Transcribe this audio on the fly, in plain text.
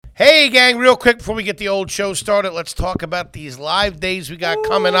Hey, gang, real quick before we get the old show started, let's talk about these live days we got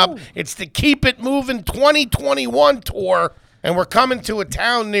coming up. It's the Keep It Moving 2021 tour, and we're coming to a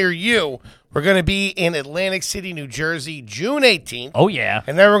town near you. We're going to be in Atlantic City, New Jersey, June 18th. Oh, yeah.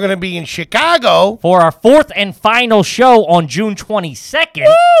 And then we're going to be in Chicago for our fourth and final show on June 22nd.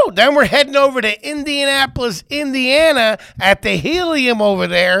 Woo! Then we're heading over to Indianapolis, Indiana at the Helium over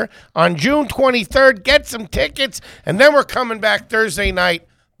there on June 23rd. Get some tickets. And then we're coming back Thursday night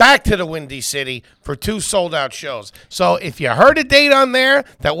back to the Windy City for 2 sold-out shows. So if you heard a date on there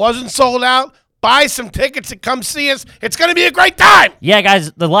that wasn't sold out, buy some tickets and come see us. It's going to be a great time. Yeah,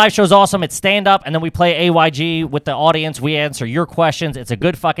 guys, the live show's awesome. It's stand-up, and then we play AYG with the audience. We answer your questions. It's a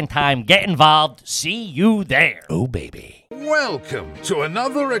good fucking time. Get involved. See you there. Oh, baby. Welcome to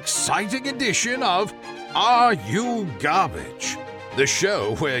another exciting edition of Are You Garbage? The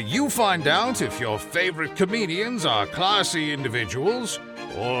show where you find out if your favorite comedians are classy individuals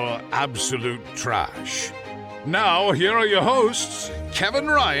or absolute trash. Now, here are your hosts, Kevin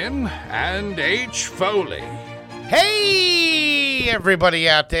Ryan and H. Foley. Hey, everybody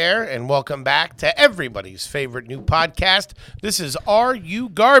out there, and welcome back to everybody's favorite new podcast. This is Are You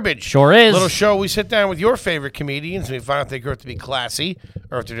Garbage? Sure is. Little show we sit down with your favorite comedians and we find out if they grow up to be classy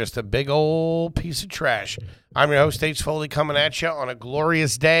or if they're just a big old piece of trash. I'm your host, H. Foley, coming at you on a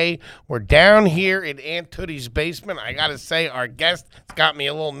glorious day. We're down here in Aunt Tootie's basement. I got to say, our guest got me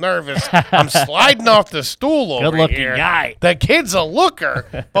a little nervous. I'm sliding off the stool over here. Good-looking guy. The kid's a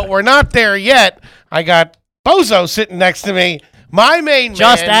looker, but we're not there yet. I got Bozo sitting next to me. My main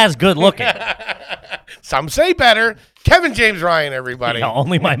Just man. as good looking. Some say better. Kevin James Ryan, everybody. Yeah,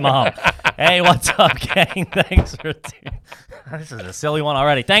 only my mom. Hey, what's up, gang? Thanks for this is a silly one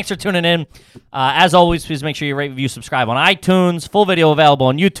already. Thanks for tuning in. As always, please make sure you rate, review, subscribe on iTunes. Full video available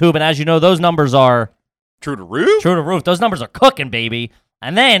on YouTube. And as you know, those numbers are True to roof? True to roof. Those numbers are cooking, baby.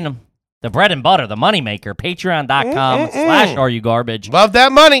 And then the bread and butter, the moneymaker, patreon.com/areyougarbage. Love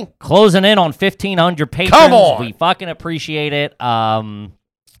that money. Closing in on 1,500 patrons. Come on. We fucking appreciate it.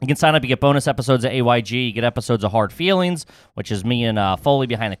 You can sign up. You get bonus episodes of AYG. You get episodes of Hard Feelings, which is me and Foley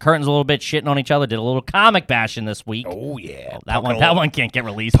behind the curtains a little bit, shitting on each other. Did a little comic bashing this week. Oh, yeah. That one can't get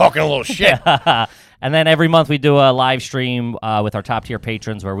released. Talking a little shit. And then every month we do a live stream with our top tier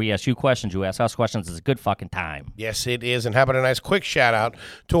patrons where we ask you questions, you ask us questions. It's a good fucking time. Yes, it is. And how about a nice quick shout out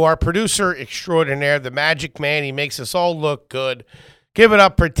to our producer extraordinaire, the Magic Man. He makes us all look good. Give it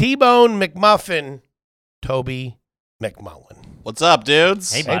up for T-Bone McMuffin, Toby McMullen. What's up,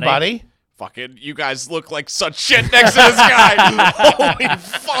 dudes? Hey, Hey, buddy. Fucking, you guys look like such shit next to this guy. Holy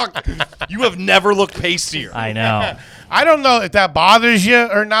fuck. You have never looked pastier. I know. I don't know if that bothers you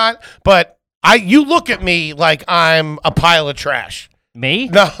or not, but you look at me like I'm a pile of trash. Me?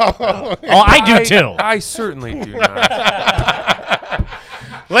 No. Oh, I do too. I certainly do not.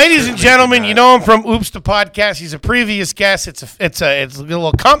 Ladies and gentlemen, you know him from Oops the Podcast. He's a previous guest. It's a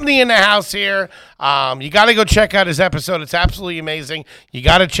little company in the house here. You got to go check out his episode. It's absolutely amazing. You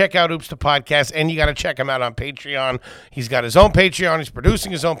got to check out Oops the Podcast, and you got to check him out on Patreon. He's got his own Patreon. He's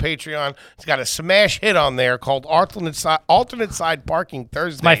producing his own Patreon. He's got a smash hit on there called Alternate Side Parking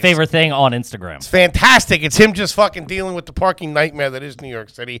Thursdays. My favorite thing on Instagram. It's fantastic. It's him just fucking dealing with the parking nightmare that is New York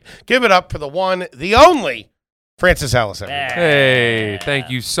City. Give it up for the one, the only, Francis Ellis. Hey, thank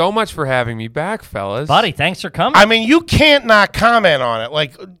you so much for having me back, fellas. Buddy, thanks for coming. I mean, you can't not comment on it.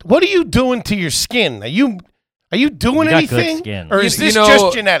 Like, what are you doing to your skin? Are you doing You got good anything? skin. Or is You this know,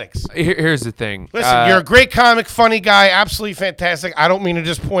 just genetics? Here's the thing. Listen, you're a great comic, funny guy, absolutely fantastic. I don't mean to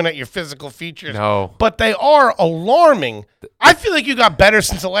just point at your physical features. No. But they are alarming. I feel like you got better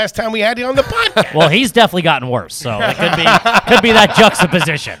since the last time we had you on the podcast. Well, he's definitely gotten worse, so it could be that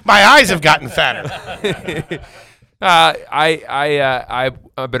juxtaposition. My eyes have gotten fatter. I've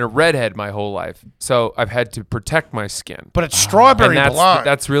been a redhead my whole life, so I've had to protect my skin. But it's strawberry And blonde.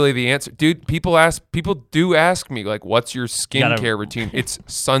 that's really the answer, dude. People do ask me like, "What's your skincare routine?" It's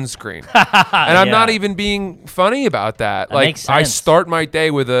sunscreen, and I'm not even being funny about that. That Like, makes I sense. start my day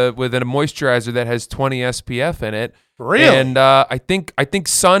with a moisturizer that has 20 SPF in it. Really? And I think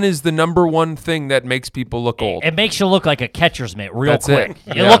sun is the number one thing that makes people look old. It makes you look like a catcher's mitt real That's quick.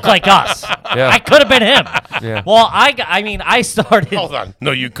 it. You Yeah. look like us. Yeah. I could have been him. Yeah. Well, I started. Hold on. No,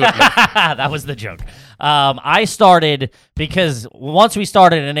 you couldn't. That was the joke. I started because once we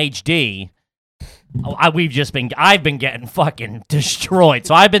started in HD, I've been getting fucking destroyed.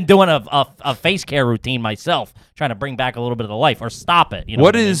 So I've been doing a face care routine myself, trying to bring back a little bit of the life or stop it. You know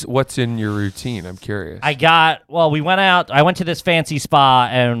what's in your routine? I'm curious. We went out. I went to this fancy spa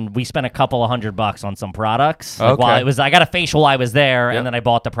and we spent a couple of $100 on some products. Like, Okay. I got a facial while I was there, and then I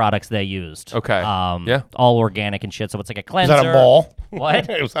bought the products they used. Okay. Yeah. All organic and shit. So it's like a cleanser. Was that a mall? What?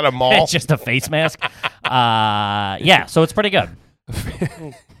 Was that a mall? It's just a face mask. Yeah. So it's pretty good.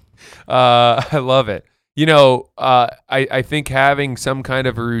 I love it. You know, I think having some kind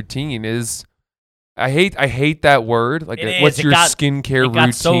of a routine is. I hate that word. Like, what's your skincare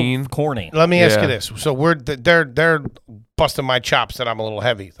routine? So corny. Let me ask you this. So they're busting my chops that I'm a little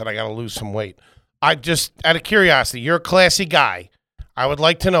heavy, that I got to lose some weight. I just, out of curiosity, you're a classy guy. I would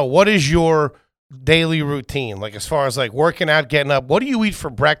like to know, what is your daily routine? Like, as far as like working out, getting up, what do you eat for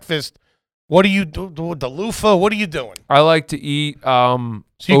breakfast? What do you do with the loofah? What are you doing? I like to eat So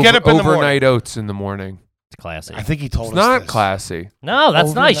you get up in the morning. overnight oats in the morning. It's classy. I think he told It's us not this. classy. No,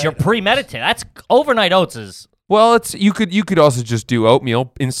 that's Overnight nice. You're premeditated. That's overnight oats is Well, you could also just do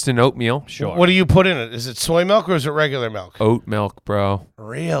oatmeal, instant oatmeal. sure. What do you put in it? Is it soy milk or is it regular milk? Oat milk, bro.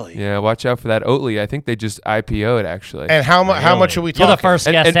 Really? Yeah, watch out for that Oatly. I think they just IPO'd actually. And how much are we talking? You're the first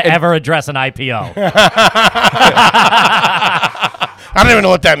guest And- to ever address an IPO. I don't even know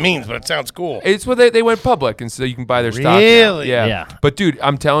what that means, but it sounds cool. It's what they went public, and so you can buy their stock now. Really? Yeah. Yeah. But dude,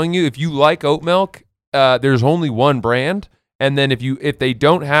 I'm telling you, if you like oat milk, there's only one brand, and then if they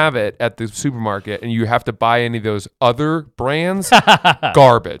don't have it at the supermarket, and you have to buy any of those other brands,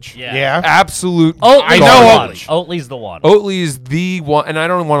 garbage. Yeah. Absolute. Oatly's know the one. Oatly. Oatly's the one. Oatly is the one, and I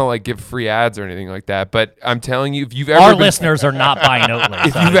don't want to like give free ads or anything like that, but I'm telling you, if you've ever Our been, listeners are not buying Oatly.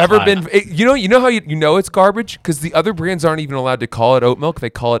 if so you've it's ever fine. been, you know how you know it's garbage because the other brands aren't even allowed to call it oat milk; they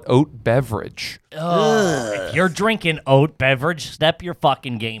call it oat beverage. If you're drinking oat beverage, step your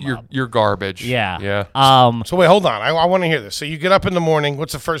fucking game up. You're garbage. Yeah. Yeah. So wait, hold on. I want to hear this. So you get up in the morning.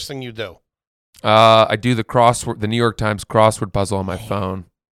 What's the first thing you do? I do the New York Times crossword puzzle on my phone.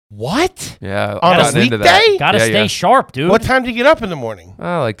 What? Yeah, On I've a gotten into that. weekday? Gotta Yeah, stay yeah. sharp, dude. What time do you get up in the morning?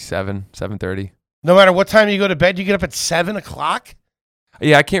 Like 7:30. No matter what time you go to bed, you get up at 7 o'clock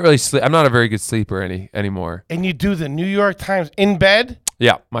Yeah, I can't really sleep. I'm not a very good sleeper anymore. and you do the New York Times in bed?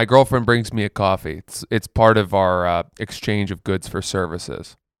 Yeah, my girlfriend brings me a coffee. It's part of our exchange of goods for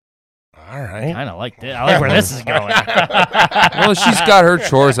services. All right. Kind of like this. I like where this is going. Well, she's got her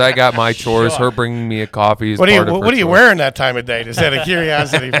chores. I got my chores. Her bringing me a coffee is What are part of her you chores. wearing that time of day? Just out of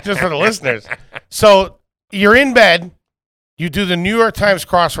curiosity, just for the listeners. So you're in bed. You do the New York Times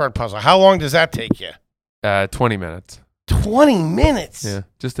crossword puzzle. How long does that take you? 20 minutes. 20 minutes. Yeah,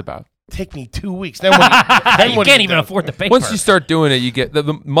 just about. Take me 2 weeks. Then what? Then You what do can't you even do? afford the paper. Once you start doing it, you get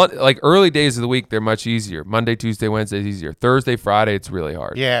like early days of the week. They're much easier. Monday, Tuesday, Wednesday is easier. Thursday, Friday, it's really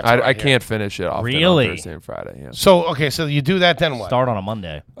hard. Yeah, that's what I I hear. can't finish it off Really? on Thursday and Friday. Yeah. So okay, so you do that. Then what? Start on a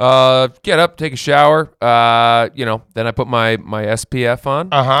Monday. Get up, take a shower. Then I put my SPF on,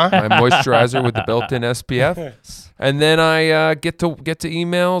 Uh huh. my moisturizer with the built-in SPF, and then I get to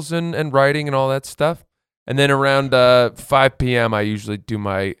emails and writing and all that stuff. And then around 5 p.m., I usually do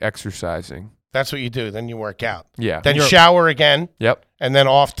my exercising. That's what you do. Then you work out. Yeah. Then shower again, Yep. and then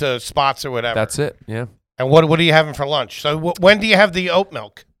off to spots or whatever. That's it. Yeah. And what are you having for lunch? So when do you have the oat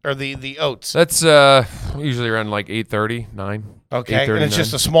milk or the oats? That's usually around like 8:30, 9. Okay, and 8:30, it's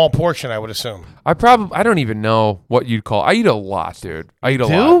just 9. a small portion, I would assume. I don't even know what you'd call. I eat a lot, dude. I eat a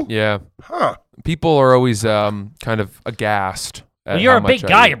do? lot. Yeah. Huh? People are always kind of aghast. At Well, you're how a big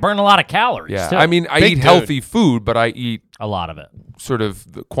much I guy. eat. You're burning a lot of calories. Yeah. too. I mean, I Big eat dude. healthy food, but I eat a lot of it. sort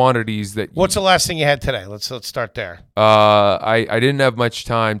of the quantities that. What's the last thing you had today? Let's start there. I didn't have much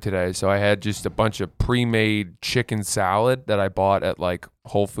time today, so I had just a bunch of pre-made chicken salad that I bought at like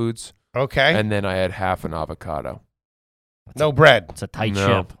Whole Foods, Okay. and then I had half an avocado. No bread. It's a tight No.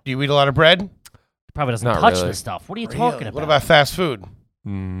 ship. Do you eat a lot of bread? Probably doesn't Not touch really. this stuff. What are you Really? talking about? What about fast food?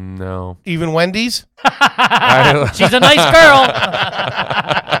 No. Even Wendy's? She's a nice girl.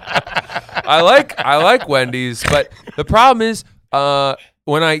 I like Wendy's, but the problem is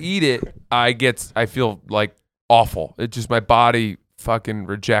when I eat it, I feel like awful. It just my body fucking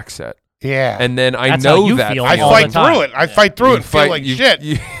rejects it. Yeah. And then I That's how know you that feel I all fight the time. through it. I fight through it and feel like shit.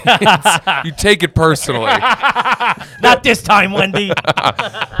 You take it personally. Not this time, Wendy.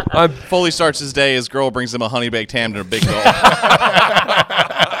 Foley starts his day. His girl brings him a honey baked ham and a big bowl.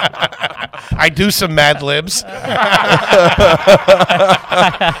 I do some Mad Libs.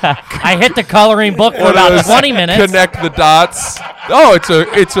 I hit the coloring book for about 20 minutes. Connect the dots. Oh,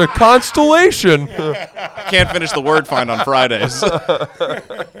 it's a constellation. Can't finish the word find on Fridays.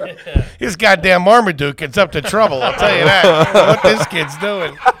 His goddamn Marmaduke gets up to trouble. I'll tell you that. What this kid's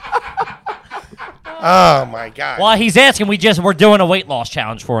doing. Oh my God. Well, he's asking. We're doing a weight loss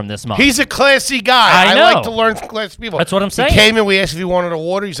challenge for him this month. He's a classy guy. I like know. to learn from classy people. That's what I'm saying. He came in, we asked if he wanted a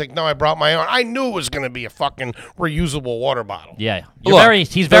water. He's like, no, I brought my own. I knew it was going to be a fucking reusable water bottle. Yeah. Look,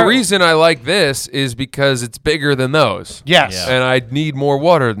 He's the very. reason I like this is because it's bigger than those. Yes. Yeah. And I need more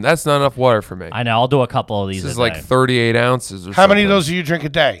water. That's not enough water for me. I know. I'll do a couple of these. This is a like day. 38 ounces or How many of something. those do you drink a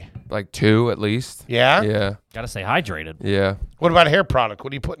day? Like 2 at least. Yeah? Yeah. Gotta stay hydrated. Yeah. What about hair product? What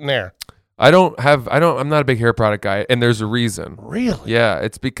do you put in there? I'm not a big hair product guy, and there's a reason. Really? Yeah,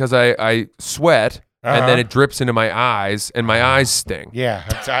 it's because I sweat and then it drips into my eyes and my eyes sting. Yeah.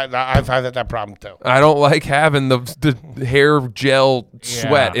 I've had that problem too. I don't like having the hair gel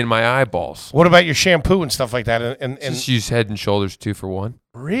sweat in my eyeballs. What about your shampoo and stuff like that? And Just use Head and Shoulders 2-for-1.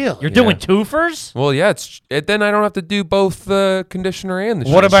 really? You're doing twofers? Well, yeah, then I don't have to do both the conditioner and the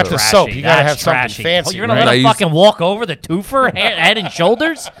What shampoo. about the soap? You got to have That's something trashy. fancy. Oh, you're gonna right? let I him use- fucking walk over the twofer, head and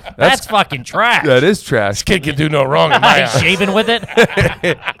shoulders? That's fucking trash. That is trash. Kid can do no wrong in my He's eyes. shaving with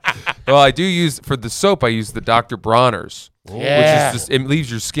it. Well, I do use for the soap. I use the Dr. Bronner's, Yeah. which is just it leaves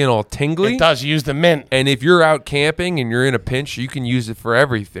your skin all tingly. It does. Use the mint. And if you're out camping and you're in a pinch, you can use it for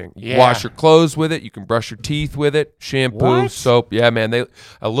everything. You Yeah. wash your clothes with it. You can brush your teeth with it. Shampoo, What? soap. Yeah, man.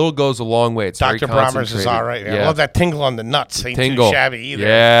 A little goes a long way. It's Dr. very Bromers concentrated. is all right. Yeah. I love that tingle on the nuts. Ain't tingle. too shabby either.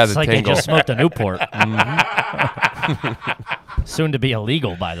 Yeah, It's the like they tingle. just smoked a Newport. Soon to be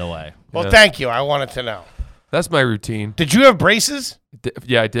illegal, by the way. Well, thank you. I wanted to know. That's my routine. Did you have braces?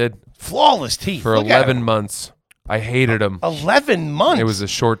 Yeah, I did Flawless teeth. for Look at 11 him. months. I hated them. 11 months. It was a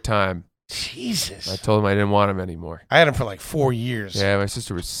short time. Jesus. I told him I didn't want him anymore. I had him for like 4 years. Yeah, my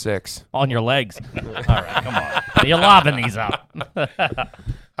sister was 6. On your legs. All right, come on. You're lobbing these up.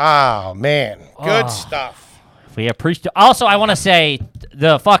 Oh, man. Good Oh. stuff. We appreciate. Also, I want to say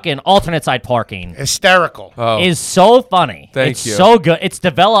the fucking alternate side parking Hysterical. Oh, is so funny. Thank it's you. so good. It's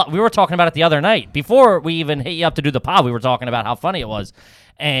developed. We were talking about it the other night. Before we even hit you up to do the pod, we were talking about how funny it was.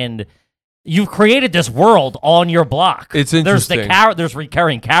 And you've created this world on your block. It's There's interesting. there's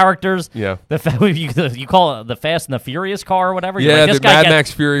recurring characters. Yeah. You call it the Fast and the Furious car or whatever. You're Yeah, like, this the guy Mad gets-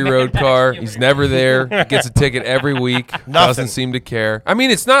 Max Fury Road car. He's never there. Gets a ticket every week. Doesn't seem to care. I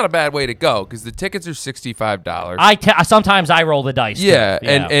mean, it's not a bad way to go because the tickets are $65. Sometimes I roll the dice. too. Yeah,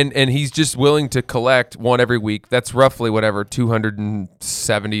 and he's just willing to collect one every week. That's roughly whatever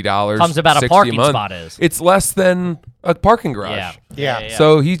 $270 Comes about a $60 parking month. spot is. It's less than a parking garage. Yeah. Yeah.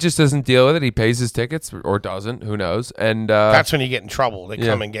 So he just doesn't deal with it. He pays his tickets or doesn't. Who knows? And That's when you get in trouble. They yeah.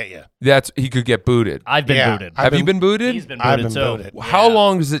 come and get you. he could get booted. I've been Yeah. booted. Have you been booted? He's been I've booted been too. booted. How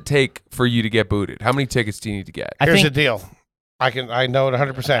long does it take for you to get booted? How many tickets do you need to get? I Here's think the deal. I know it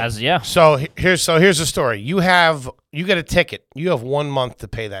 100%. yeah. So here's the story. You get a ticket. You have 1 month to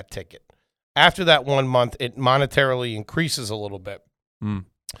pay that ticket. After that 1 month, it monetarily increases a little bit. Mm.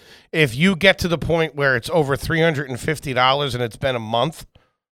 If you get to the point where it's over $350 and it's been a month,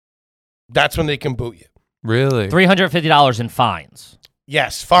 that's when they can boot you. Really? $350 in fines.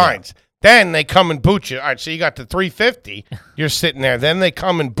 Yes, fines. Then they come and boot you. All right, so you got the $350. You're sitting there. Then they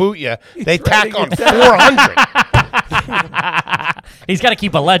come and boot you. They tack on $400. He's got to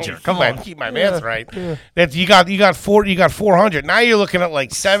keep a ledger. Come on. Keep my math right. That you got 400. Now you're looking at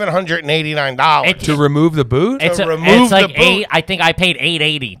like $789. To remove the boot? It's remove like the boot. I think I paid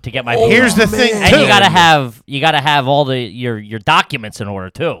 $880 to get my boot. Here's the thing, and too. you gotta have all your documents in order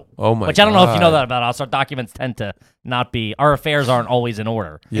too. Oh my Which I don't know if you know God. that about us. Our documents tend to not be. Our affairs aren't always in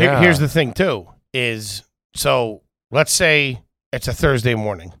order. Yeah. Here's the thing too is so let's say it's a Thursday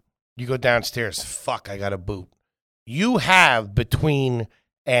morning. You go downstairs. Fuck, I got a boot. You have between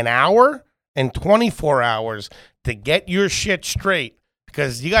an hour and 24 hours to get your shit straight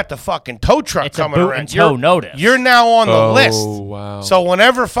because you got the fucking tow truck It's a coming boot around. and tow notice. You're now on the Oh, list. wow. So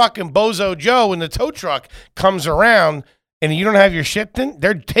whenever fucking Bozo Joe in the tow truck comes around and you don't have your shit, then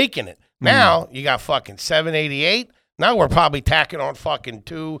they're taking it. Now you got fucking $788. Now we're probably tacking on fucking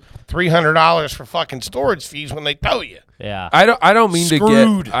 $200-$300 for fucking storage fees when they tow you. Yeah. I don't mean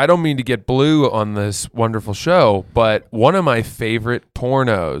Screwed. to get blue on this wonderful show, but one of my favorite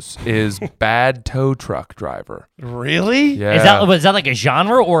pornos is Bad Tow Truck Driver. Really? Yeah. Was that like a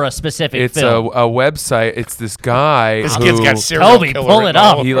genre or a specific It's a film? website. It's this guy This who kid's got serial Toby, killer pull written it all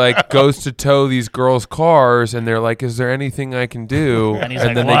up. over he like goes to tow these girls' cars, and they're like, "Is there anything I can do?" And he's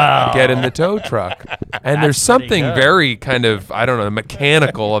like, then "Wow." they get in the tow truck, and there's something good. very kind of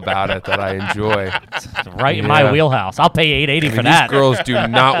mechanical about it that I enjoy. Right in my Yeah. wheelhouse. I'll pay $880 for These that. girls do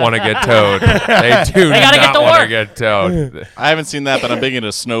not want to get towed. They do gotta get not to want to work. get towed. I haven't seen that, but I'm big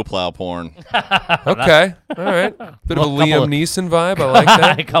into snowplow porn. Okay, all right. Bit of a Well, couple Liam of- Neeson vibe. I like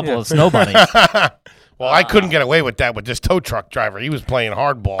that. a couple of snow bunnies. Well, I couldn't get away with that with this tow truck driver. He was playing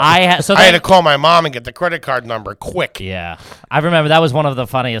hardball. I had to call my mom and get the credit card number quick. Yeah. I remember that was one of the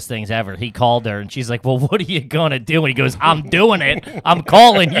funniest things ever. He called her, and she's like, well, what are you going to do? And he goes, I'm doing it. I'm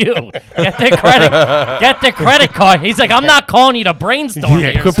calling you. Get the credit card. He's like, I'm not calling you to brainstorm.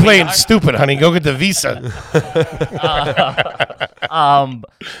 Yeah, here, quit playing sweetheart." stupid, honey. Go get the Visa.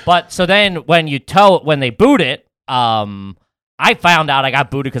 But so then when they boot it, I found out I got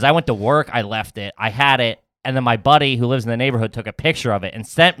booted because I went to work. I left it. I had it. And then my buddy who lives in the neighborhood took a picture of it and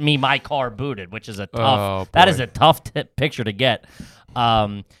sent me my car booted, which is a tough, that is a tough picture to get.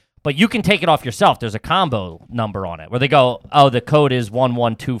 But you can take it off yourself. There's a combo number on it where they go, oh, the code is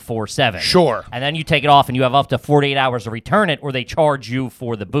 11247. Sure. And then you take it off and you have up to 48 hours to return it, or they charge you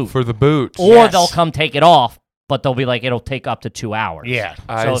for the boot. For the boot. Or they'll come take it off, but they'll be like, it'll take up to 2 hours. Yeah.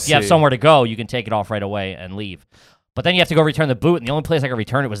 So if you have somewhere to go, you can take it off right away and leave. But then you have to go return the boot, and the only place I could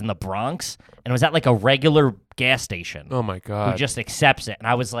return it was in the Bronx, and it was at like a regular gas station. Oh my God. Who just accepts it. And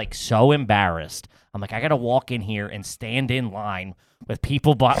I was like so embarrassed. I'm like, I got to walk in here and stand in line with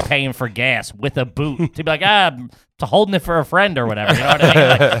people paying for gas with a boot to be like, to holding it for a friend or whatever. You know what I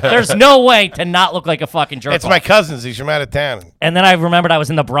mean? Like, there's no way to not look like a fucking jerk. It's my cousin's. He's from out of town. And then I remembered I was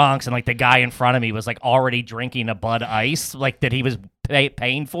in the Bronx, and like the guy in front of me was like already drinking a Bud Ice, like that he was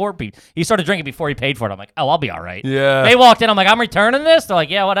paying for. He started drinking before he paid for it. I'm like, oh, I'll be all right. Yeah. They walked in. I'm like, I'm returning this. They're like,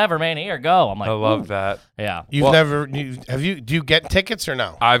 yeah, whatever, man. Here, go. I'm like, I love ooh. that. Yeah. Do you get tickets or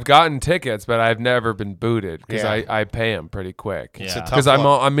no? I've gotten tickets, but I've never been booted because Yeah. I pay them pretty quick. It's a tough Because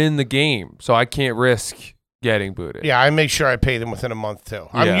I'm in the game, so I can't risk getting booted. Yeah, I make sure I pay them within a month too.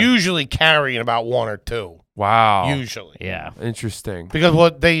 Yeah. I'm usually carrying about one or two. Wow. Usually. Yeah. Interesting.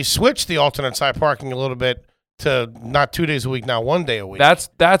 Because they switched the alternate side parking a little bit to not 2 days a week, now 1 day a week.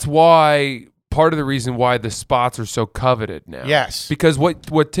 That's why part of the reason why the spots are so coveted now. Yes. Because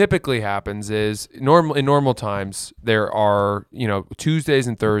what typically happens is in normal times there are, Tuesdays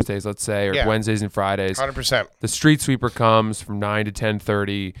and Thursdays, let's say, or Yeah. Wednesdays and Fridays. 100%. The street sweeper comes from 9 to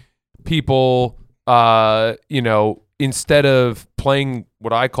 10:30. People instead of playing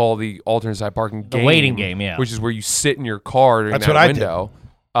what I call the alternate side parking game, waiting game, yeah. which is where you sit in your car during That's that what I did. window.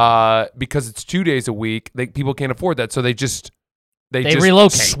 Because it's 2 days a week, people can't afford that, so they just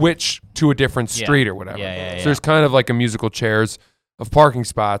relocate. switch to a different street or whatever. Yeah. So there's kind of like a musical chairs of parking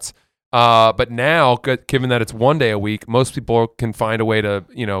spots. But now, given that it's 1 day a week, most people can find a way to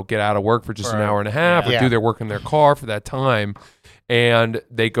get out of work for just an hour and a half, or Yeah. do their work in their car for that time, and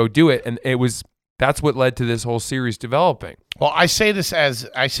they go do it. And that's what led to this whole series developing. Well, I say this as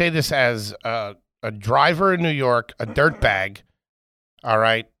a driver in New York, a dirtbag. All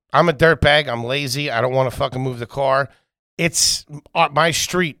right, I'm a dirtbag. I'm lazy. I don't want to fucking move the car. It's my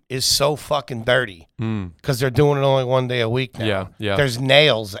street is so fucking dirty because they're doing it only 1 day a week now. Yeah. There's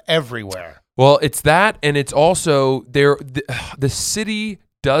nails everywhere. Well, it's that, and it's also the city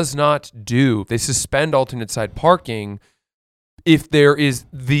does not do. They suspend alternate side parking if there is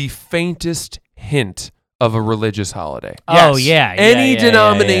the faintest hint of a religious holiday. Oh, Yes. yeah. Any yeah,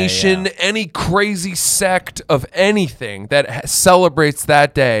 denomination, yeah. any crazy sect of anything that celebrates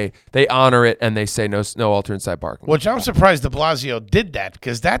that day, they honor it and they say no alternate side parking. Which I'm surprised De Blasio did that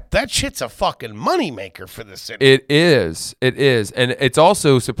because that shit's a fucking moneymaker for the city. It is, and it's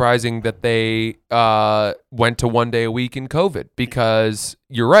also surprising that they went to 1 day a week in COVID because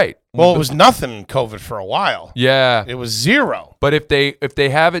you're right. Well, it was nothing in COVID for a while. Yeah. It was zero. But if they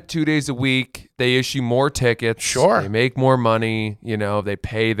have it 2 days a week, they issue more tickets. Sure. They make more money. They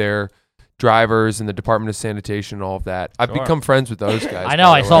pay their drivers and the Department of Sanitation and all of that. I've become friends with those guys. I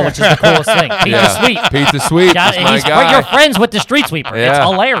know. by I the saw, way. which is the coolest thing. Pete the Sweep. Pete the Sweep. Yeah, is my you're guy. friends with the street sweeper. It's Yeah.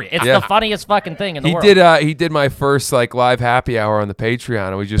 hilarious. It's Yeah. the funniest fucking thing in the He world. he did my first live happy hour on the Patreon,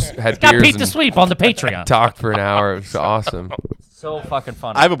 and we just had Got beers Pete the and Sweep on the Patreon. talked for an hour. It was awesome. So fucking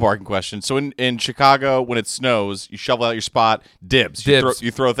funny. I have a parking question. So in Chicago, when it snows, you shovel out your spot, dibs. Dibs. You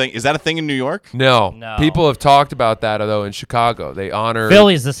throw a thing. Is that a thing in New York? No. No. People have talked about that though in Chicago. They honor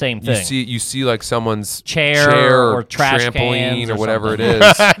Philly's the same thing. You see like someone's Chair or trash trampoline cans or or whatever something. it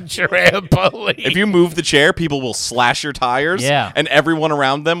is. Trampoline. If you move the chair, people will slash your tires. Yeah. And everyone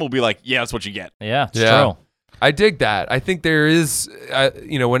around them will be like, yeah, that's what you get. Yeah, it's Yeah. true. I dig that. I think there is,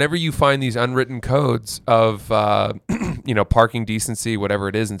 whenever you find these unwritten codes of, parking decency, whatever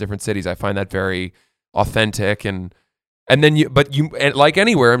it is in different cities, I find that very authentic. And then and like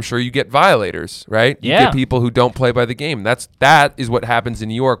anywhere, I'm sure you get violators, right? You Yeah. get people who don't play by the game. That is what happens in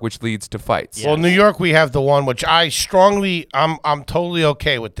New York, which leads to fights. Well, New York, we have the one which I'm totally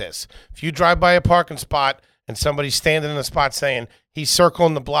okay with this. If you drive by a parking spot and somebody's standing in the spot saying he's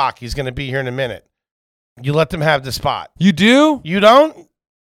circling the block, he's going to be here in a minute, you let them have the spot. You do? You don't?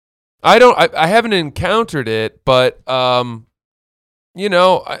 I haven't encountered it, but you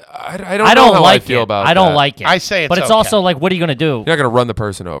know, I don't I know don't how like I feel it. about I don't that. like it. I say it's but it's okay. also like, what are you gonna do? You're not gonna run the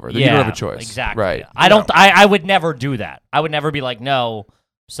person over. You don't have a choice. Exactly. Right. I don't. I would never do that. I would never be like, no,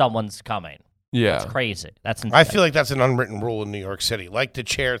 someone's coming. Yeah. It's crazy. That's insane. I feel like that's an unwritten rule in New York City, like the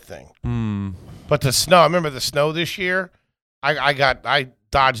chair thing. Mm. But the snow, I remember the snow this year. I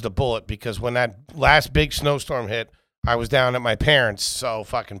dodged a bullet because when that last big snowstorm hit, I was down at my parents', so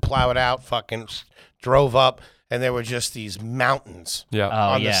fucking plowed out, fucking drove up, and there were just these mountains Yeah.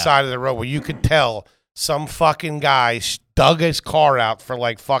 on the side of the road where you could tell some fucking guy dug his car out for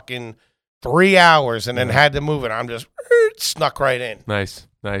like fucking 3 hours and then had to move it. I'm just snuck right in. Nice.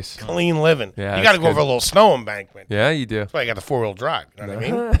 Clean living. Yeah, you got to that's go over a good. little snow embankment. Yeah, you do. That's why you got the 4-wheel drive. You know what I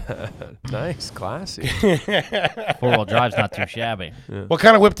mean? Nice, classy. 4-wheel drive's not too shabby. What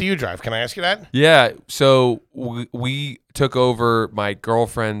kind of whip do you drive? Can I ask you that? Yeah, so we took over my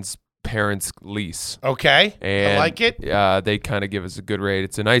girlfriend's parents' lease. Okay. And I like it. They kind of give us a good rate.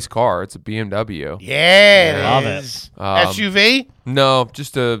 It's a nice car. It's a BMW. Yeah. Love it. is. Um, SUV? No,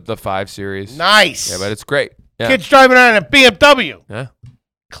 just the 5 Series. Nice. Yeah, but it's great. Yeah. Kids driving around in a BMW. Yeah.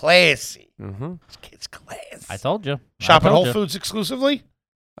 Classy. Mm-hmm. This kid's classy. I told you. Shop I at told Whole you. Foods exclusively?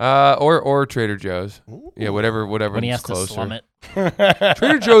 Or Trader Joe's. Ooh. Yeah, whatever When he has is to closer. slum it.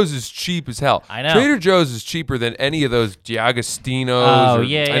 Trader Joe's is cheap as hell. I know. Trader Joe's is cheaper than any of those D'Agostino's or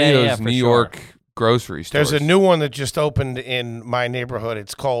yeah, any of those for New sure. York grocery stores. There's a new one that just opened in my neighborhood.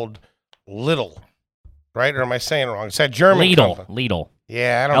 It's called Lidl. Right? Or am I saying it wrong? It's that German company. Lidl.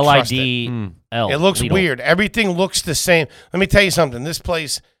 Yeah, I don't trust it. Lidl. It looks Lidl. weird. Everything looks the same. Let me tell you something. This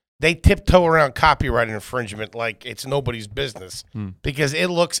place, they tiptoe around copyright infringement like it's nobody's business because it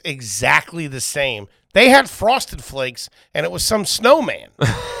looks exactly the same. They had Frosted Flakes, and it was some snowman.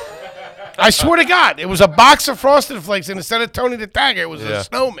 I swear to God, it was a box of Frosted Flakes, and instead of Tony the Tiger, it was a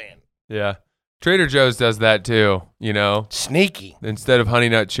snowman. Yeah. Trader Joe's does that too, you know. Sneaky. Instead of Honey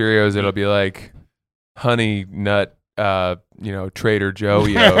Nut Cheerios, it'll be like Honey Nut Trader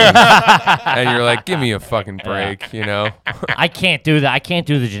Joe-Os. And you're like, give me a fucking break, you know. I can't do that. I can't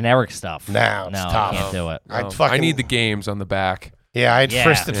do the generic stuff. No, it's tough. I can't do it. I need the games on the back. Yeah, I had Yeah.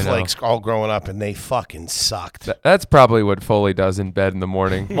 Frosted You know. Flakes all growing up, and they fucking sucked. That's probably what Foley does in bed in the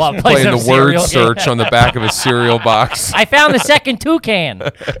morning. Well, plays Playing some the word cereal. search on the back of a cereal box. I found the second toucan.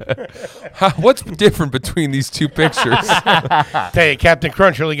 What's different between these two pictures? Tell you, Captain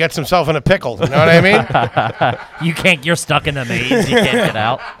Crunch really gets himself in a pickle. You know what I mean? You're stuck in the maze. You can't get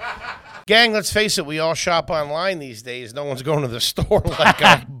out. Gang, let's face it, we all shop online these days. No one's going to the store like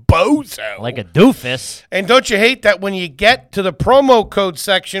a bozo. Like a doofus. And don't you hate that when you get to the promo code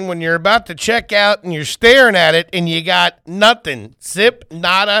section, when you're about to check out and you're staring at it and you got nothing, zip,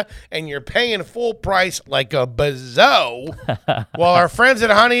 nada, and you're paying full price like a bozo? Well, our friends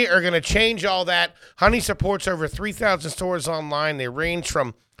at Honey are going to change all that. Honey supports over 3,000 stores online. They range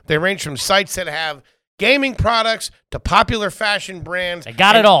from sites that have gaming products to popular fashion brands. They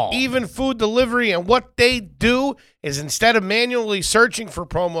got it and all. Even food delivery. And what they do is instead of manually searching for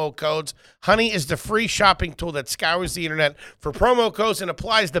promo codes, Honey is the free shopping tool that scours the internet for promo codes and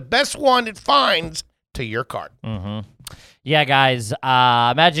applies the best one it finds to your cart. Yeah, guys,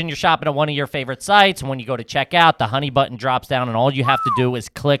 imagine you're shopping at one of your favorite sites, and when you go to check out, the Honey button drops down, and all you have to do is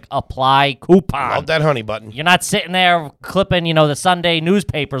click Apply Coupon. Love that Honey button. You're not sitting there clipping, the Sunday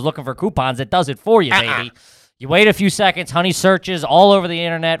newspapers looking for coupons. It does it for you, baby. You wait a few seconds, Honey searches all over the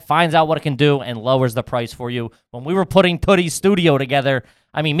internet, finds out what it can do, and lowers the price for you. When we were putting Tootie's studio together,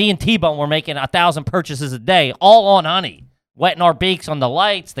 me and T-Bone were making 1,000 purchases a day, all on Honey. Wetting our beaks on the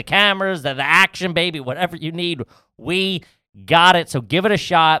lights, the cameras, the action, baby, whatever you need, we got it. So give it a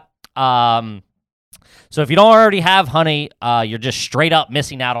shot. So if you don't already have Honey, you're just straight up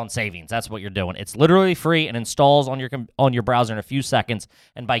missing out on savings. That's what you're doing. It's literally free and installs on your browser in a few seconds.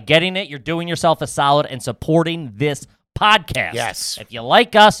 And by getting it, you're doing yourself a solid and supporting this podcast. Yes. If you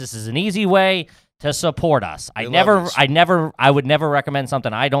like us, this is an easy way to support us. I would never recommend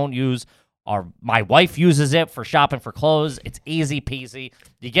something I don't use. My wife uses it for shopping for clothes. It's easy peasy.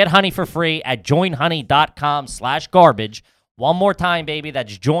 You get Honey for free at joinhoney.com/garbage. One more time, baby.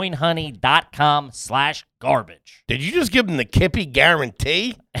 That's joinhoney.com/garbage. Did you just give them the Kippy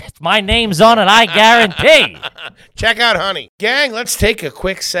guarantee? If my name's on it, I guarantee. Check out Honey. Gang, let's take a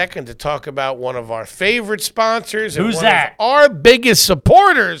quick second to talk about one of our favorite sponsors. And Who's one that? of our biggest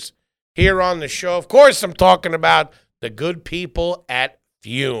supporters here on the show. Of course, I'm talking about the good people at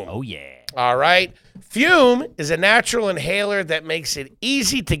Fume. Oh, yeah. All right. Fume is a natural inhaler that makes it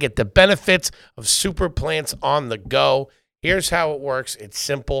easy to get the benefits of super plants on the go. Here's how it works. It's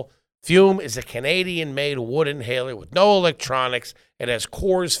simple. Fume is a Canadian-made wood inhaler with no electronics. It has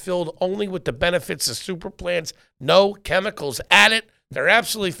cores filled only with the benefits of super plants. No chemicals added. They're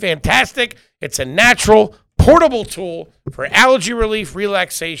absolutely fantastic. It's a natural, portable tool for allergy relief,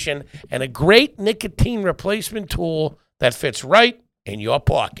 relaxation, and a great nicotine replacement tool that fits right in your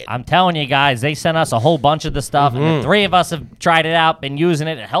pocket. I'm telling you guys, they sent us a whole bunch of the stuff, and the three of us have tried it out, been using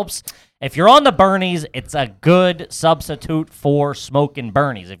it. It helps. If you're on the Bernies, it's a good substitute for smoking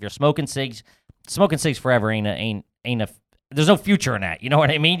Bernies. If you're smoking cigs forever ain't a. There's no future in that. You know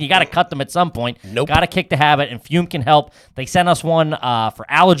what I mean? You got to cut them at some point. Nope. Got to kick the habit, and Fume can help. They sent us one for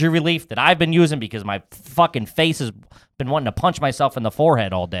allergy relief that I've been using because my fucking face has been wanting to punch myself in the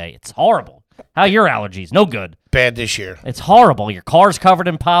forehead all day. It's horrible. How are your allergies? No good. Bad this year. It's horrible. Your car's covered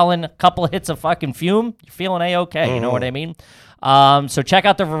in pollen, a couple of hits of fucking Fume, you're feeling A-okay. You know what I mean? So check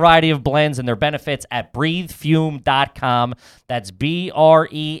out the variety of blends and their benefits at breathefume.com. That's BREATHE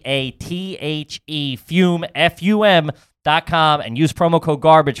Fume, FUM.com, and use promo code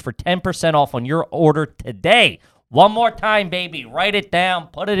GARBAGE for 10% off on your order today. One more time, baby. Write it down.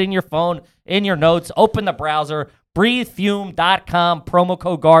 Put it in your phone, in your notes. Open the browser. BreatheFume.com, promo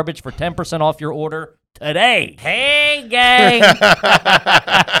code GARBAGE for 10% off your order today. Hey, gang.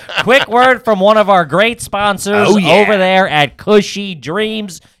 Quick word from one of our great sponsors over there at Cushy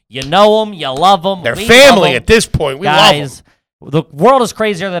Dreams. You know them. You love them. They're family at this point. We love them. The world is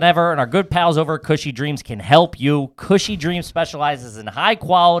crazier than ever, and our good pals over at Cushy Dreams can help you. Cushy Dreams specializes in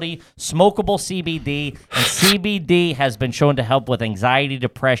high-quality, smokable CBD, and CBD has been shown to help with anxiety,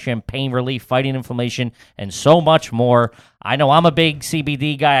 depression, pain relief, fighting inflammation, and so much more. I know I'm a big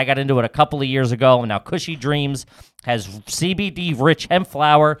CBD guy. I got into it a couple of years ago, and now Cushy Dreams has CBD-rich hemp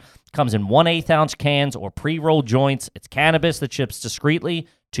flower, comes in 1/8 ounce cans or pre-rolled joints. It's cannabis that ships discreetly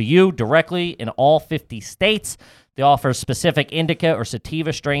to you directly in all 50 states. They offer specific indica or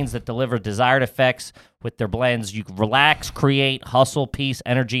sativa strains that deliver desired effects with their blends. You can relax, create, hustle, peace,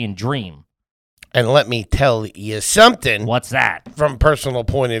 energy, and dream. And let me tell you something. What's that? From personal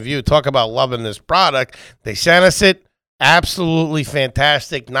point of view, talk about loving this product. They sent us it. Absolutely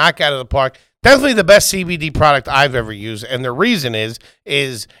fantastic. Knock out of the park. Definitely the best CBD product I've ever used. And the reason is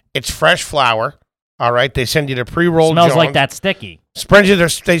it's fresh flower. All right. They send you the pre-rolled Smells joints. like that sticky.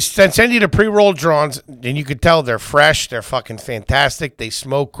 They send you the pre-rolled joints, and you could tell they're fresh. They're fucking fantastic. They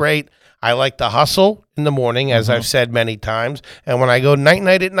smoke great. I like to hustle in the morning, as I've said many times. And when I go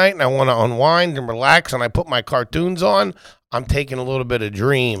night-night at night and I want to unwind and relax and I put my cartoons on, I'm taking a little bit of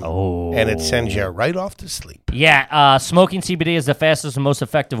Dream, and it sends you right off to sleep. Yeah, smoking CBD is the fastest and most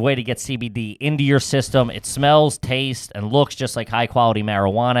effective way to get CBD into your system. It smells, tastes, and looks just like high-quality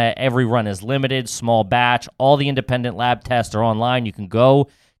marijuana. Every run is limited, small batch. All the independent lab tests are online. You can go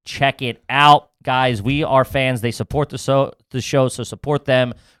check it out. Guys, we are fans. They support the show, so support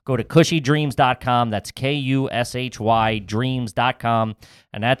them. Go to cushydreams.com. That's Kushy dreams.com.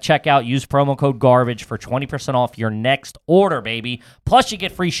 And at checkout, use promo code GARBAGE for 20% off your next order, baby. Plus, you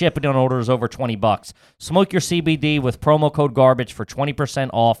get free shipping on orders over $20. Smoke your CBD with promo code GARBAGE for 20%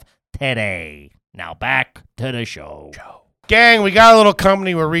 off today. Now back to the show. Gang, we got a little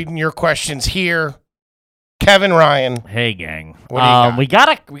company. We're reading your questions here. Kevin Ryan. Hey, gang. What do you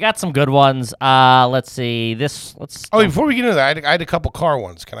got? We got some good ones. Let's see. Before we get into that, I had a couple car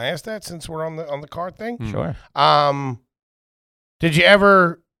ones. Can I ask that since we're on the car thing? Sure. Did you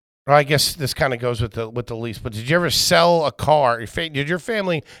ever? Well, I guess this kind of goes with the lease. But did you ever sell a car? Did your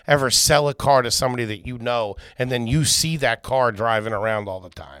family ever sell a car to somebody that you know, and then you see that car driving around all the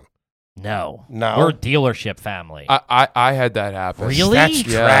time? No. No? We're a dealership family. I had that happen. Really? That's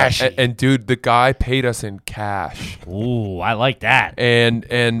Yeah. trashy. And dude, the guy paid us in cash. Ooh, I like that. And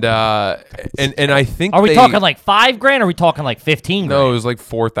I think Are we talking like $5,000 or are we talking like $15,000? No, it was like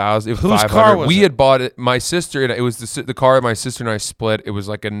 4,000. It was Whose 500. car was we it? had bought it. My sister and it was the car my sister and I split. It was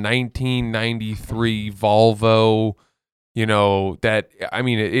like a 1993 Volvo. You know that I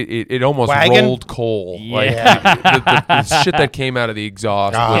mean it almost Wagon? rolled coal. Yeah. Like the shit that came out of the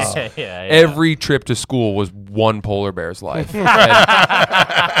exhaust was Yeah. every trip to school was one polar bear's life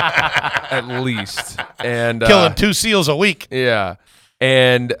at least. And Killing 2 seals a week. yeah,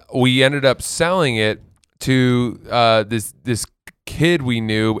 and we ended up selling it to this kid we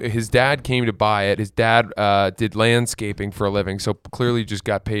knew. His dad came to buy it. His dad did landscaping for a living, so clearly just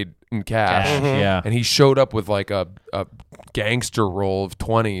got paid in cash. Yeah. And he showed up with like a gangster roll of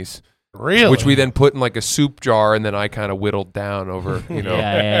 20s Really? which we then put in like a soup jar, and then I kind of whittled down over,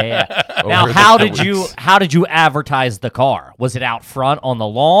 Yeah. over Now, the how weeks. did you advertise the car? Was it out front on the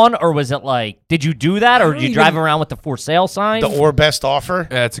lawn, or was it like, did you do that, or did you drive around with the for sale sign? The or best offer?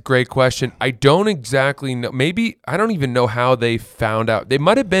 That's a great question. I don't exactly know. Maybe I don't even know how they found out. They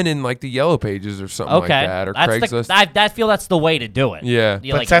might have been in like the Yellow Pages or something like Okay, that, or that's Craigslist. I feel that's the way to do it. Yeah.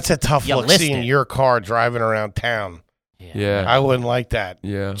 You, But like, that's a tough you look list seeing it. your car driving around town. Yeah. I wouldn't like that.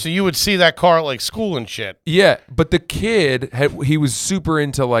 Yeah. So you would see that car at like school and shit. Yeah, but the kid he was super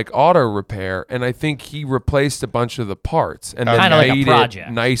into like auto repair, and I think he replaced a bunch of the parts and then Kinda like a made project.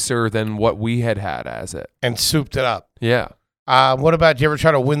 it nicer than what we had as it. And souped it up. Yeah. What about, do you ever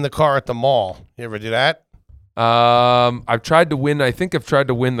try to win the car at the mall? You ever do that? I've tried to win. I think I've tried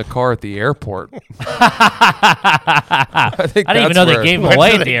to win the car at the airport. I think I didn't even know they gave them When away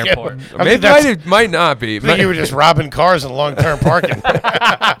do at the they get airport. them? I Maybe think that's- it might not be. I think you were just robbing cars in long-term parking.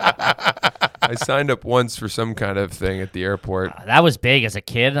 I signed up once for some kind of thing at the airport. That was big as a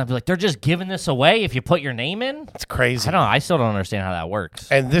kid. I'd be like, they're just giving this away if you put your name in? It's crazy. I don't know. I still don't understand how that works.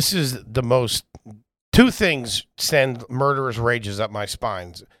 And this is the most, two things send murderous rages up my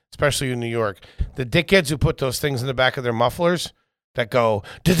spines, especially in New York. The dickheads who put those things in the back of their mufflers that go,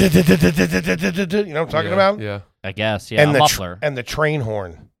 you know what I'm talking about? Yeah. I guess, yeah, And a the muffler. and the train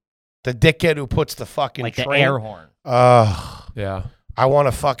horn. The dickhead who puts the fucking Like the train. air horn. Yeah. I want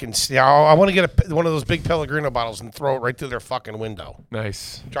to fucking I want to get one of those big Pellegrino bottles and throw it right through their fucking window.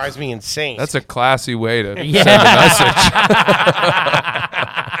 Nice. Drives me insane. That's a classy way to Yeah. send a message.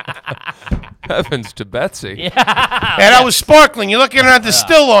 Heavens to Betsy. and I was sparkling. You're looking at the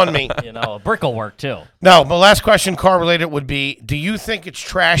still on me. You know, a brick will work too. No, my last question, car related, would be: do you think it's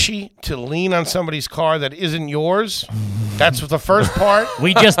trashy to lean on somebody's car that isn't yours? That's the first part.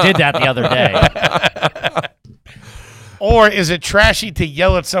 We just did that the other day. Or is it trashy to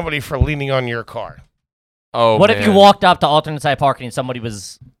yell at somebody for leaning on your car? Oh, What if you man. walked up to alternate side parking and somebody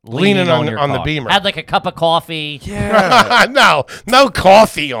was leaning on your the car? Beamer. Had like a cup of coffee. Yeah. no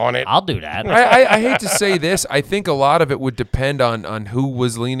coffee on it. I'll do that. I hate to say this. I think a lot of it would depend on who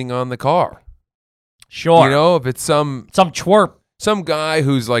was leaning on the car. Sure. You know, if it's some twerp. guy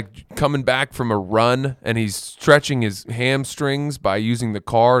who's like coming back from a run and he's stretching his hamstrings by using the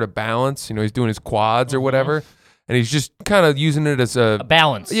car to balance, you know, he's doing his quads or whatever, and he's just kind of using it as A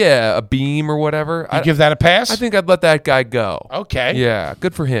balance. a beam or whatever. You give that a pass? I think I'd let that guy go. Okay. Yeah,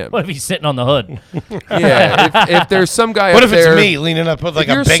 good for him. What if he's sitting on the hood? Yeah, if there's some guy What up if it's there, me leaning up with like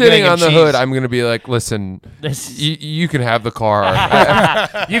if a you're bacon, sitting egg, and on the cheese? hood, I'm gonna be like, listen, This, you can have the car.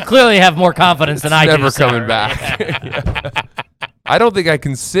 you clearly have more confidence than I do. Never Sarah. coming back. Yeah. I don't think I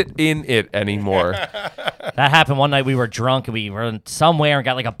can sit in it anymore. That happened one night. We were drunk and we were somewhere and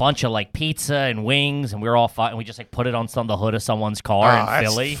got like a bunch of like pizza and wings and we were all fine. And we just like put it on the hood of someone's car Oh, in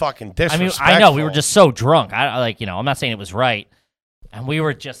that's Philly. fucking I disrespectful. mean, I know we were just so drunk. I like, you know, I'm not saying it was right. And we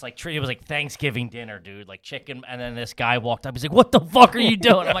were just like, it was like Thanksgiving dinner, dude, like chicken. And then this guy walked up. He's like, "What the fuck are you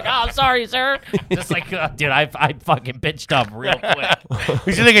doing?" I'm like, "Oh, I'm sorry, sir." Just like, dude, I fucking bitched up real quick.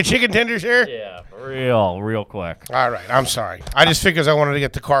 Did you think of chicken tenders here? Yeah, real quick. All right, I'm sorry. I just figured I wanted to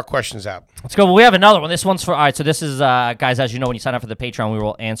get the car questions out. Let's go. Well, we have another one. This one's for, all right, so this is, guys, as you know, when you sign up for the Patreon, we